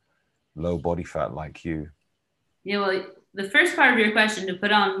achieve low body fat like you? Yeah, well, the first part of your question to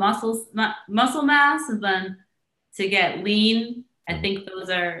put on muscle mass and then to get lean, I Mhm. think those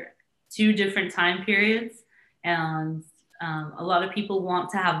are two different time periods. And a lot of people want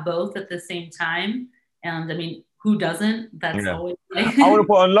to have both at the same time. And I mean, who doesn't? That's Yeah. always like, I want to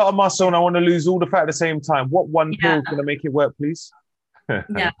put on a lot of muscle and I want to lose all the fat at the same time. What one pill yeah, is going to make it work, please?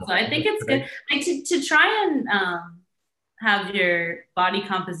 yeah. So I think it's good like to try and have your body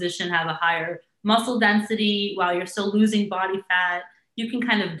composition have a higher muscle density while you're still losing body fat. You can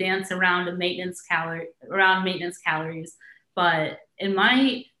kind of dance around maintenance calories. But in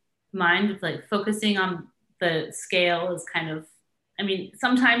my mind, like focusing on the scale is kind of, I mean,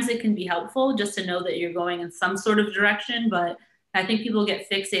 sometimes it can be helpful just to know that you're going in some sort of direction, but I think people get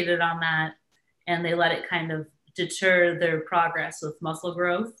fixated on that and they let it kind of deter their progress with muscle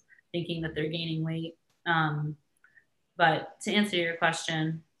growth, thinking that they're gaining weight. But to answer your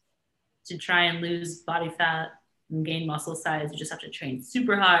question, to try and lose body fat, and gain muscle size. You just have to train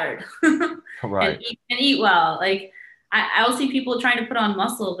super hard Right. and eat well. Like I'll see people trying to put on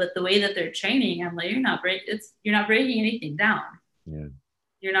muscle, but the way that they're training, I'm like, you're not breaking anything down. Yeah.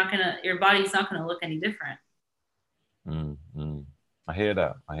 Your body's not gonna look any different. Mm. I hear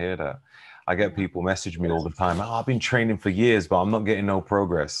that. I hear that. I get Yeah. people message me all the time. Oh, I've been training for years, but I'm not getting no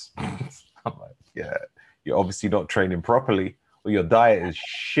progress. I'm like, yeah, you're obviously not training properly, or your diet is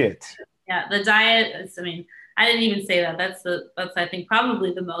shit. Yeah, the diet is, I mean, I didn't even say that. That's I think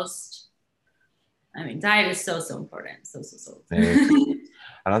probably the most, I mean, diet is so important. So.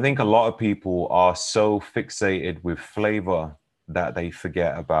 And I think a lot of people are so fixated with flavor that they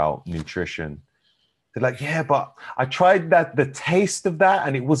forget about nutrition. They're like, yeah, but I tried the taste of that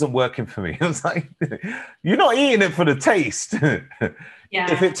and it wasn't working for me. I was like, you're not eating it for the taste.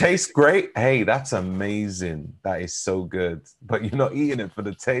 Yeah. If it tastes great, hey, that's amazing. That is so good. But you're not eating it for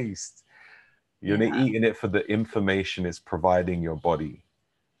the taste. You're not eating it for the information it's providing your body,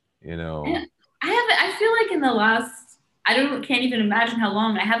 you know. And I feel like in the last, can't even imagine how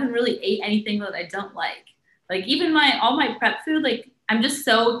long, I haven't really ate anything that I don't like. Like even all my prep food, like I'm just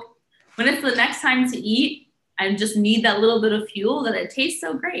so, when it's the next time to eat, I just need that little bit of fuel that it tastes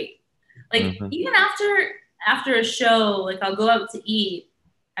so great. Like even after a show, like I'll go out to eat.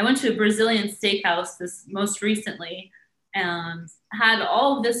 I went to a Brazilian steakhouse this most recently and had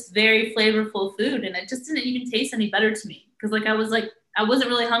all of this very flavorful food, and it just didn't even taste any better to me because I wasn't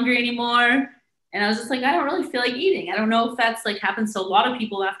really hungry anymore. And I was just like, I don't really feel like eating. I don't know if that's like happens to a lot of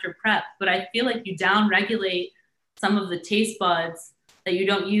people after prep, but I feel like you down regulate some of the taste buds that you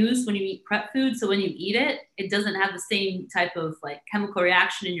don't use when you eat prep food. So when you eat it, it doesn't have the same type of like chemical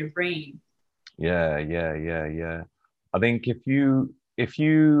reaction in your brain. Yeah. I think if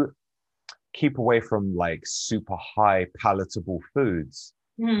you keep away from like super high palatable foods,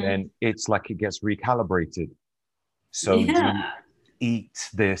 then it's like it gets recalibrated. So you eat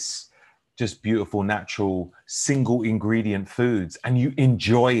this just beautiful, natural, single ingredient foods and you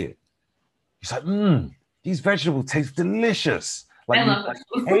enjoy it. It's like, these vegetables taste delicious. Like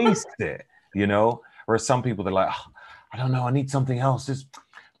you taste it, you know? Whereas some people, they're like, oh, I don't know, I need something else.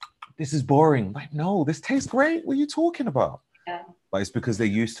 This is boring. Like, no, this tastes great. What are you talking about? Yeah. But it's because they're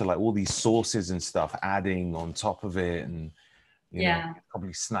used to like all these sauces and stuff adding on top of it, and you know, probably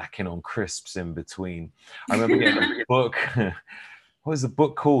snacking on crisps in between. I remember getting a book. What is the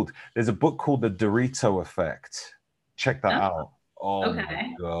book called? There's a book called The Dorito Effect. Check that out. Oh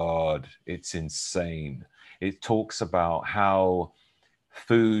my God, it's insane. It talks about how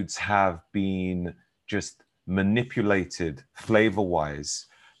foods have been just manipulated flavor-wise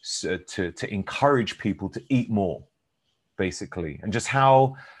to encourage people to eat more, basically, and just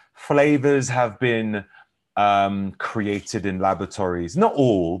how flavors have been created in laboratories. Not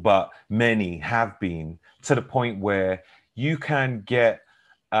all, but many have been, to the point where you can get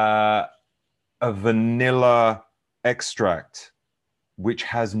a vanilla extract which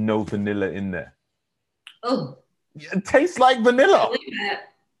has no vanilla in there. Oh, it tastes like vanilla. I believe it.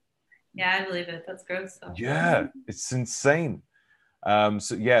 Yeah, I believe it. That's gross though. Yeah, it's insane.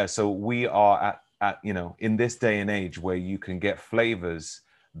 So we are at you know, in this day and age where you can get flavors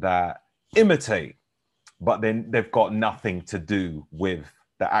that imitate, but then they've got nothing to do with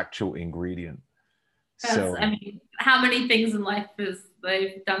the actual ingredient. So I mean, how many things in life is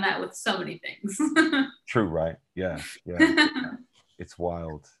they've done that with so many things. True, right? Yeah. It's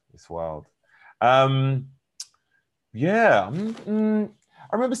wild. Yeah.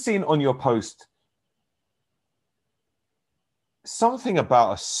 I remember seeing on your post something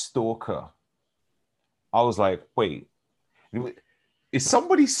about a stalker. I was like, wait, is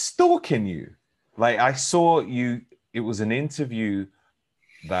somebody stalking you? Like I saw you, it was an interview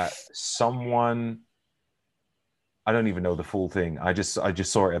that someone, I don't even know the full thing. I just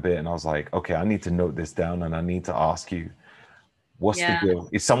saw it a bit and I was like, okay, I need to note this down and I need to ask you, what's the deal?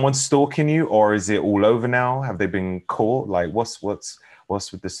 Is someone stalking you or is it all over now? Have they been caught? Like what's with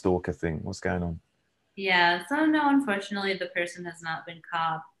the stalker thing? What's going on? Yeah, so no, unfortunately the person has not been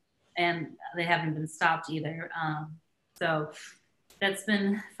caught and they haven't been stopped either. So that's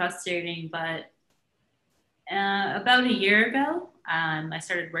been frustrating, but about a year ago, I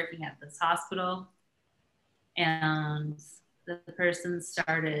started working at this hospital and the person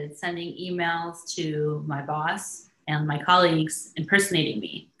started sending emails to my boss and my colleagues impersonating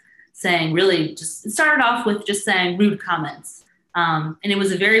me, saying really just, it started off with just saying rude comments. And it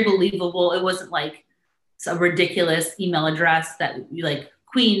was a very believable, it wasn't like a ridiculous email address that you like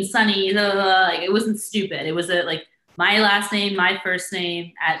Queen Sunny, like it wasn't stupid. It was like my last name, my first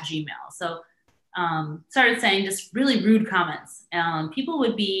name @Gmail. So started saying just really rude comments. People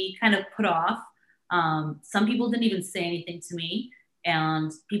would be kind of put off Some people didn't even say anything to me,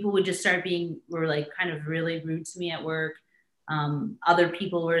 and people would just were like kind of really rude to me at work. Other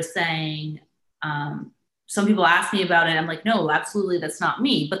people were saying, some people asked me about it. I'm like, no, absolutely, that's not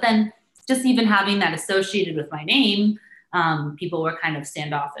me. But then just even having that associated with my name, people were kind of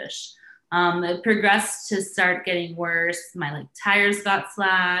standoffish. It progressed to start getting worse. My like tires got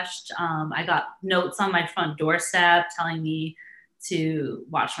slashed. I got notes on my front doorstep telling me to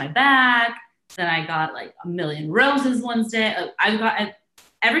watch my back. Then I got like a million roses one day. I got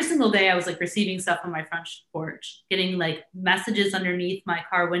every single day I was like receiving stuff on my front porch, getting like messages underneath my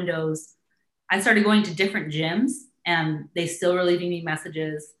car windows. I started going to different gyms and they still were leaving me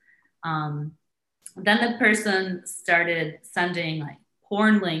messages. Then the person started sending like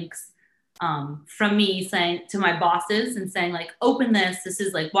porn links from me saying to my bosses and saying like, open this. This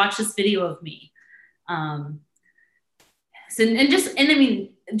is like, watch this video of me. So, and I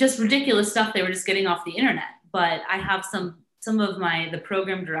mean, just ridiculous stuff they were just getting off the internet. But I have some of the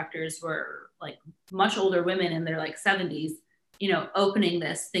program directors were like much older women in their like 70s, you know, opening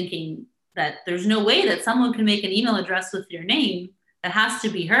this thinking that there's no way that someone can make an email address with your name. That has to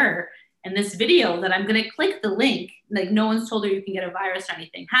be her. And this video that I'm going to click the link, like no one's told her you can get a virus or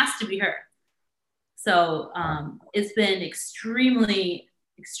anything, has to be her. So it's been extremely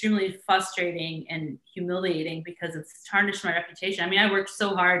frustrating and humiliating because it's tarnished my reputation. I mean, I worked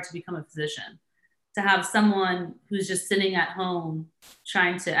so hard to become a physician. To have someone who's just sitting at home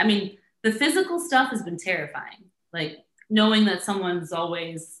trying to, I mean, the physical stuff has been terrifying. Like knowing that someone's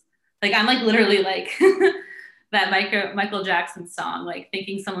always, like I'm like literally like that Michael Jackson song, like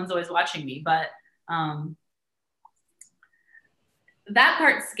thinking someone's always watching me. But that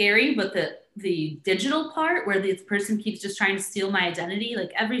part's scary, but the digital part where this person keeps just trying to steal my identity,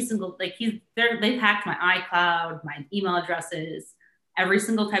 like every single, like they've hacked my iCloud, my email addresses, every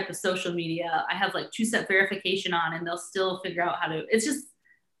single type of social media. I have like 2-step verification on and they'll still figure out how to, it's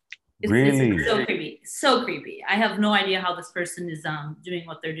Really? It's so creepy. I have no idea how this person is doing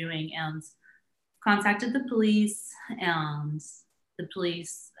what they're doing, and contacted the police, and the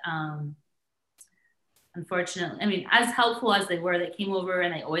police, unfortunately, I mean, as helpful as they were, they came over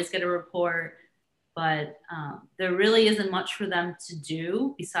and they always get a report, but there really isn't much for them to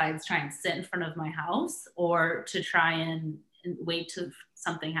do besides try and sit in front of my house or to try and wait till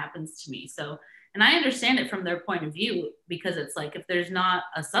something happens to me. So, and I understand it from their point of view, because it's like, if there's not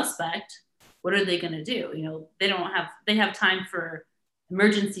a suspect, what are they going to do? You know, they have time for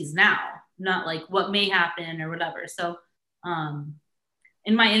emergencies now, not like what may happen or whatever. So,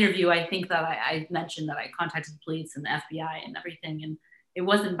 in my interview, I think that I mentioned that I contacted the police and the FBI and everything. And it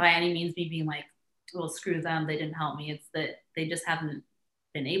wasn't by any means me being like, well, screw them, they didn't help me. It's that they just haven't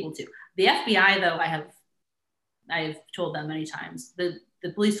been able to. The FBI, though, I've told them many times. The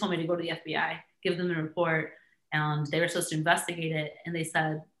police told me to go to the FBI, give them the report, and they were supposed to investigate it. And they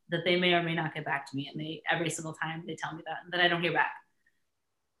said that they may or may not get back to me. And every single time they tell me that, and then I don't hear back.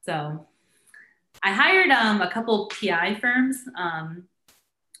 So I hired a couple PI firms,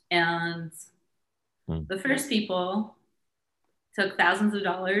 and the first people took thousands of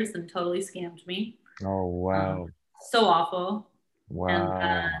dollars and totally scammed me. Oh, wow. So awful. Wow.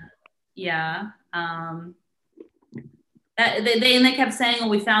 And yeah. They kept saying, oh,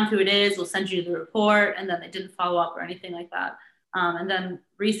 we found who it is, we'll send you the report. And then they didn't follow up or anything like that. And then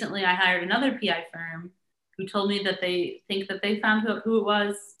recently I hired another PI firm who told me that they think that they found who it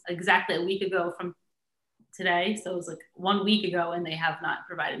was exactly a week ago from today. So it was like 1 week ago, and they have not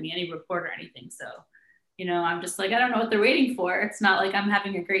provided me any report or anything. So, you know, I'm just like, I don't know what they're waiting for. It's not like I'm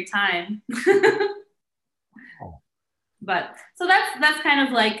having a great time. But so that's kind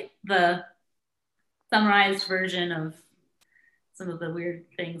of like the summarized version of some of the weird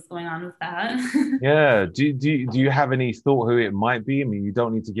things going on with that. Yeah. Do you have any thought who it might be? I mean, you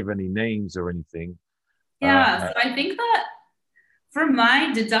don't need to give any names or anything. Yeah. So I think that for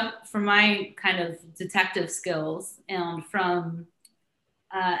my kind of detective skills, and from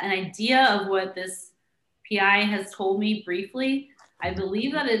an idea of what this PI has told me briefly, I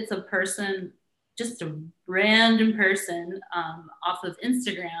believe that it's a person, just a random person off of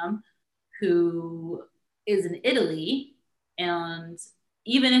Instagram, who is in Italy. And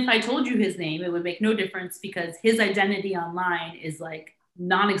even if I told you his name, it would make no difference, because his identity online is like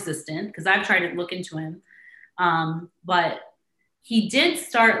non-existent, because I've tried to look into him. But he did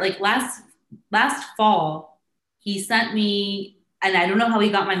start like last fall, he sent me, and I don't know how he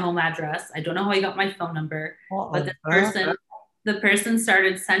got my home address. I don't know how he got my phone number, but the person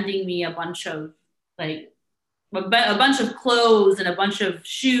started sending me a bunch of like a bunch of clothes and a bunch of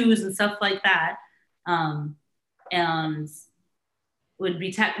shoes and stuff like that. And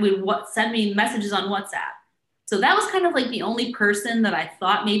send me messages on WhatsApp. So that was kind of like the only person that I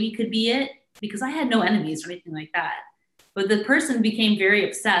thought maybe could be it, because I had no enemies or anything like that. But the person became very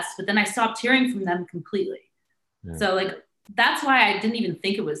obsessed, but then I stopped hearing from them completely. Yeah. So like, that's why I didn't even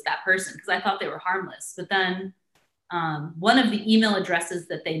think it was that person, because I thought they were harmless. But then one of the email addresses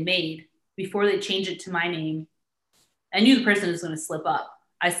that they made before they changed it to my name, I knew the person was going to slip up.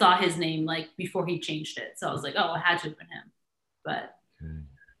 I saw his name like before he changed it. So I was like, oh, it had to have been him. But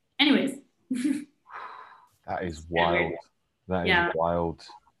anyways. That is wild. That is wild.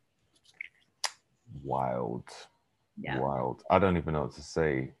 Wild. Yeah. Wild. I don't even know what to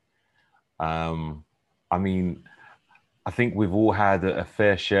say. I mean, I think we've all had a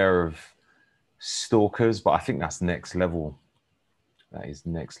fair share of stalkers, but I think that's next level. That is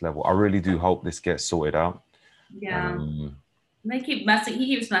next level. I really do hope this gets sorted out. Yeah. They keep messing. He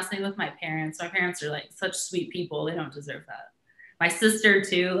keeps messing with my parents. My parents are like such sweet people. They don't deserve that. My sister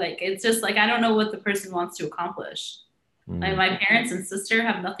too. Like, it's just like, I don't know what the person wants to accomplish. Like, my parents and sister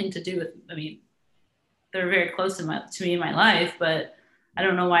have nothing to do with, I mean, they're very close to me in my life, but I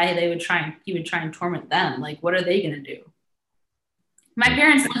don't know why he would try and torment them. Like, what are they going to do? My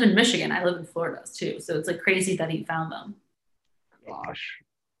parents live in Michigan. I live in Florida too. So it's like crazy that he found them. Gosh.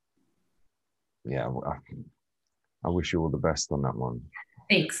 Yeah. I wish you all the best on that one.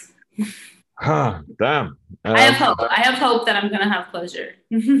 Thanks. Damn. I have hope. I have hope that I'm going to have closure.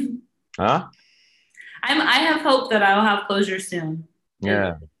 Huh? I have hope that I'll have closure soon.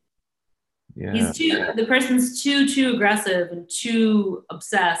 Yeah. Yeah. The person's too aggressive and too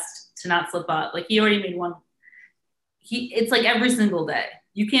obsessed to not slip up. Like, he already made one. It's like every single day.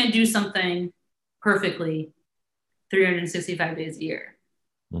 You can't do something perfectly 365 days a year.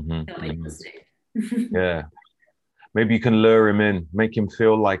 He'll make a mistake. Yeah. Maybe you can lure him in, make him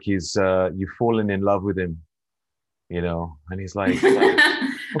feel like he's you've fallen in love with him, you know, and he's like, okay,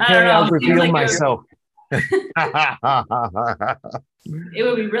 I'll reveal myself. It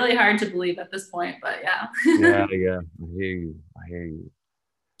would be really hard to believe at this point, but yeah. Yeah. I hear you.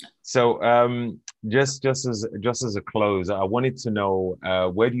 So just as a close, I wanted to know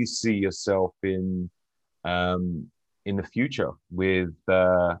where do you see yourself in the future with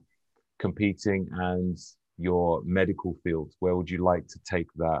competing and your medical field? Where would you like to take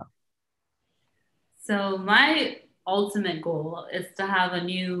that? So my ultimate goal is to have a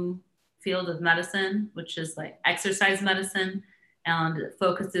new field of medicine, which is like exercise medicine, and it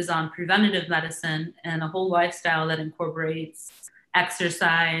focuses on preventative medicine and a whole lifestyle that incorporates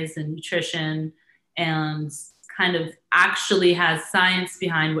exercise and nutrition, and kind of actually has science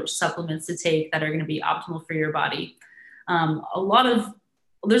behind which supplements to take that are going to be optimal for your body.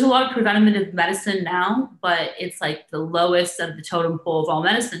 There's a lot of preventative medicine now, but it's like the lowest of the totem pole of all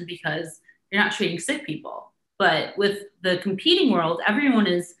medicine, because you're not treating sick people. But with the competing world, everyone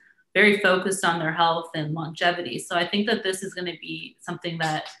is very focused on their health and longevity. So I think that this is going to be something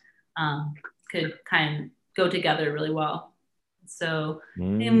that could kind of go together really well. So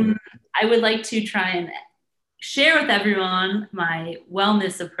I would like to try and share with everyone my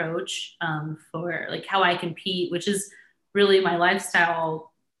wellness approach for like how I compete, which is really my lifestyle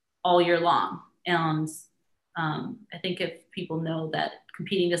all year long. And I think if people know that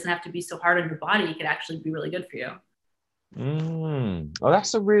competing doesn't have to be so hard on your body, it could actually be really good for you. Oh,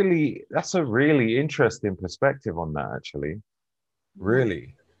 that's a really interesting perspective on that, actually.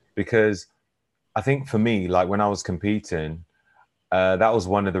 Really, because I think for me, like when I was competing, that was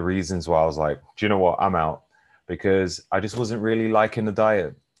one of the reasons why I was like, do you know what, I'm out, because I just wasn't really liking the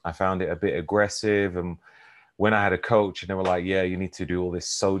diet. I found it a bit aggressive, and when I had a coach and they were like, yeah, you need to do all this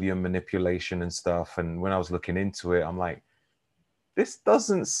sodium manipulation and stuff. And when I was looking into it, I'm like, this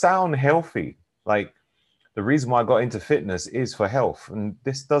doesn't sound healthy. Like, the reason why I got into fitness is for health, and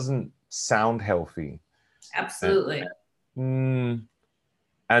this doesn't sound healthy. Absolutely. And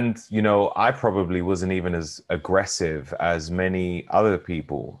you know, I probably wasn't even as aggressive as many other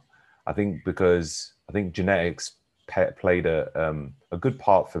people. I think because genetics played a good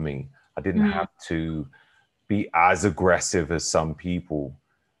part for me. I didn't have to be as aggressive as some people.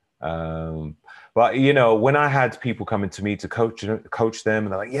 But you know, when I had people coming to me to coach them,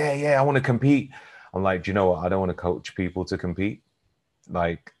 and they're like, yeah, I want to compete. I'm like, do you know what? I don't want to coach people to compete.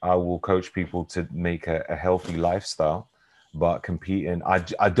 Like, I will coach people to make a healthy lifestyle, but competing,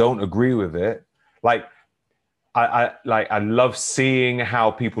 I don't agree with it. Like, I love seeing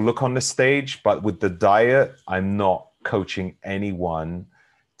how people look on the stage, but with the diet, I'm not coaching anyone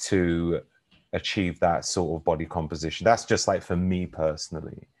to achieve that sort of body composition. That's just like for me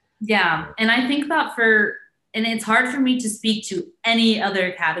personally. Yeah. And I think that and it's hard for me to speak to any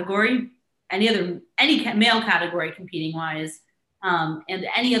other category, any male category competing wise, and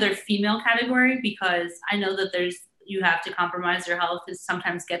any other female category, because I know that you have to compromise your health to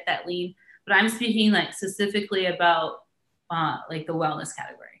sometimes get that lean. But I'm speaking like specifically about like the wellness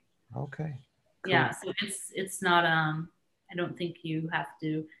category. Okay. Cool. Yeah, so it's not I don't think you have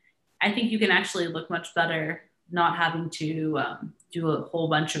to. I think you can actually look much better not having to do a whole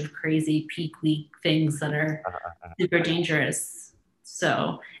bunch of crazy peak week things that are super dangerous.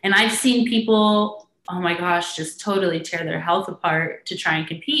 So, and I've seen people, oh my gosh, just totally tear their health apart to try and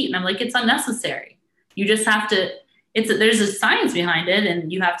compete, and I'm like, it's unnecessary. You just have to. There's a science behind it,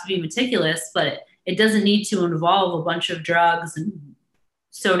 and you have to be meticulous, but it doesn't need to involve a bunch of drugs and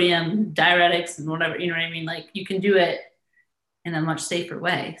sodium diuretics and whatever, you know what I mean? Like, you can do it in a much safer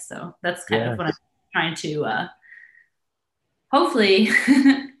way. So that's kind of what I'm trying to hopefully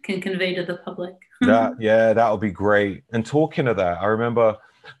can convey to the public. That'll be great. And talking of that, I remember,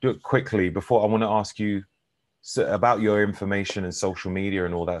 do it quickly before I want to ask you about your information and social media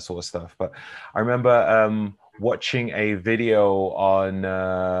and all that sort of stuff. But I remember watching a video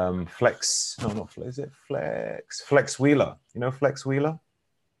on Flex Wheeler, you know, Flex Wheeler?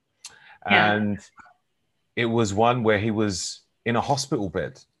 Yeah. And it was one where he was in a hospital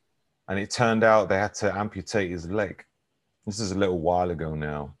bed, and it turned out they had to amputate his leg. This is a little while ago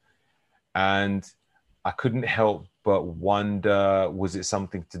now. And I couldn't help but wonder, was it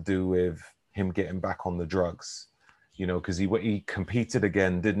something to do with him getting back on the drugs? You know, because he competed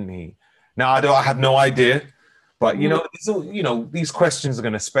again, didn't he? Now, I have no idea. But, you know, these questions are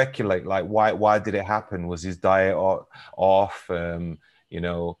going to speculate, like, why did it happen? Was his diet off? You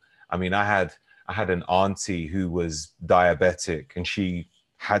know, I mean, I had an auntie who was diabetic, and she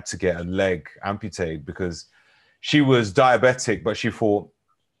had to get a leg amputated because she was diabetic, but she thought,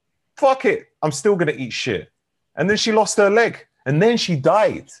 fuck it, I'm still going to eat shit. And then she lost her leg, and then she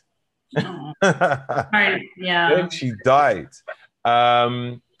died. Right. Yeah. Then she died.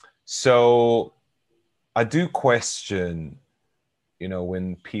 So I do question, you know,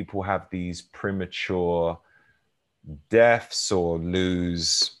 when people have these premature deaths or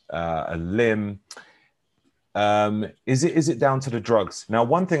lose a limb, is it down to the drugs? Now,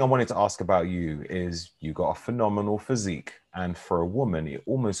 one thing I wanted to ask about you is you got a phenomenal physique, and for a woman, it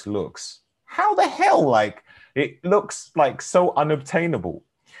almost looks, how the hell, like, it looks like so unobtainable.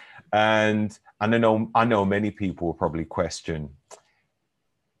 And I know many people will probably question,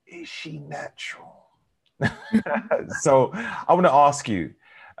 is she natural? So I want to ask you,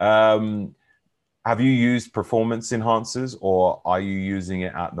 have you used performance enhancers, or are you using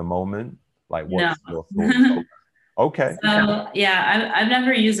it at the moment? Like, what's your thoughts? Okay. So yeah, I've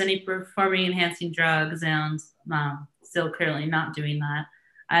never used any performing enhancing drugs, and still currently not doing that.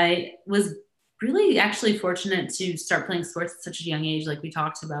 I was really actually fortunate to start playing sports at such a young age, like we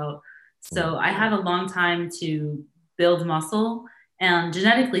talked about. So I had a long time to build muscle, and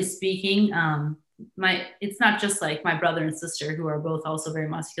genetically speaking, it's not just like my brother and sister who are both also very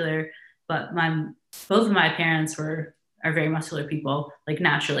muscular, but both of my parents are very muscular people, like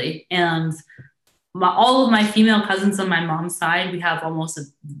naturally. And all of my female cousins on my mom's side, we have almost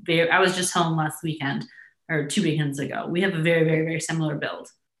I was just home last weekend or 2 weekends ago. We have a very, very, very similar build.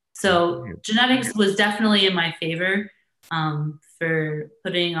 So genetics was definitely in my favor for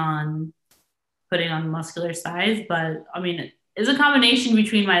putting on muscular size. But I mean, it's a combination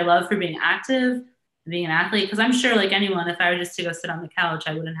between my love for being active and being an athlete. Because I'm sure, like anyone, if I were just to go sit on the couch,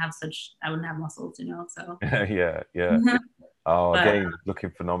 I wouldn't have muscles, you know. So yeah. Oh, but, again,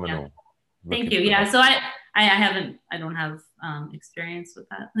 looking phenomenal. Yeah. Thank you. Yeah. So I don't have experience with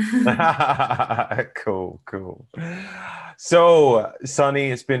that. Cool. So, Sunny,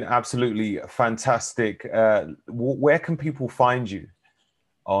 it's been absolutely fantastic. Where can people find you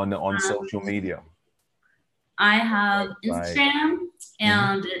on social media? I have Instagram,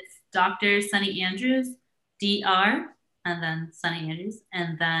 and it's Dr. Sunny Andrews, Dr. and then Sunny Andrews.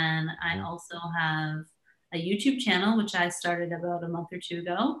 And then I also have a YouTube channel, which I started about a month or 2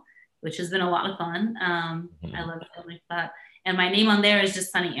 ago, which has been a lot of fun. I love filming that. And my name on there is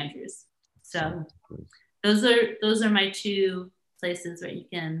just Sunny Andrews. So those are my 2 places where you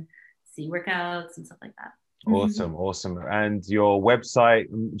can see workouts and stuff like that. Awesome. And your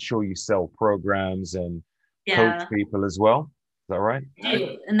website, I'm sure you sell programs and coach people as well. Is that right? I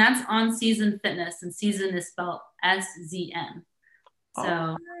do. And that's On Season Fitness, and season is spelled SZN.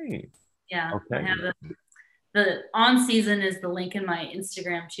 So yeah, okay. I have the On Season is the link in my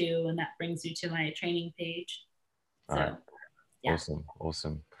Instagram too, and that brings you to my training page. So yeah.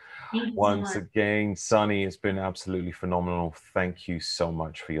 Awesome. Once again, Sunny, it's been absolutely phenomenal. Thank you so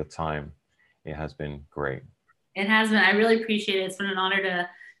much for your time. It has been great. It has been. I really appreciate it. It's been an honor to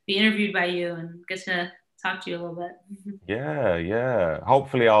be interviewed by you and get to talk to you a little bit. Yeah.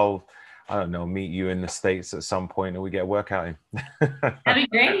 Hopefully I don't know, meet you in the States at some point and we get a workout in. That'd be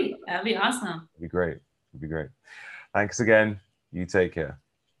great. That'd be awesome. It'd be great. Thanks again. You take care.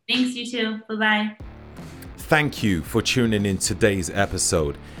 Thanks, you too. Bye-bye. Thank you for tuning in today's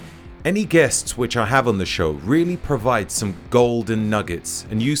episode. Any guests which I have on the show really provide some golden nuggets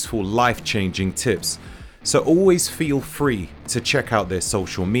and useful life-changing tips. So always feel free to check out their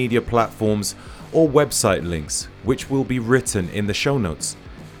social media platforms or website links, which will be written in the show notes.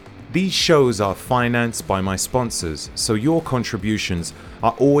 These shows are financed by my sponsors, so your contributions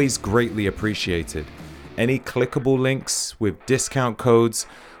are always greatly appreciated. Any clickable links with discount codes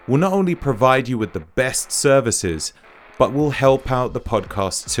will not only provide you with the best services, but will help out the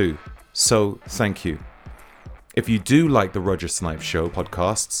podcast too. So thank you. If you do like the Roger Snipes Show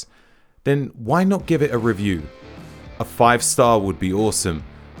podcasts, then why not give it a review? A 5-star would be awesome,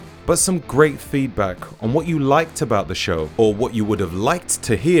 but some great feedback on what you liked about the show or what you would have liked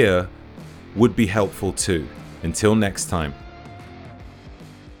to hear would be helpful too. Until next time.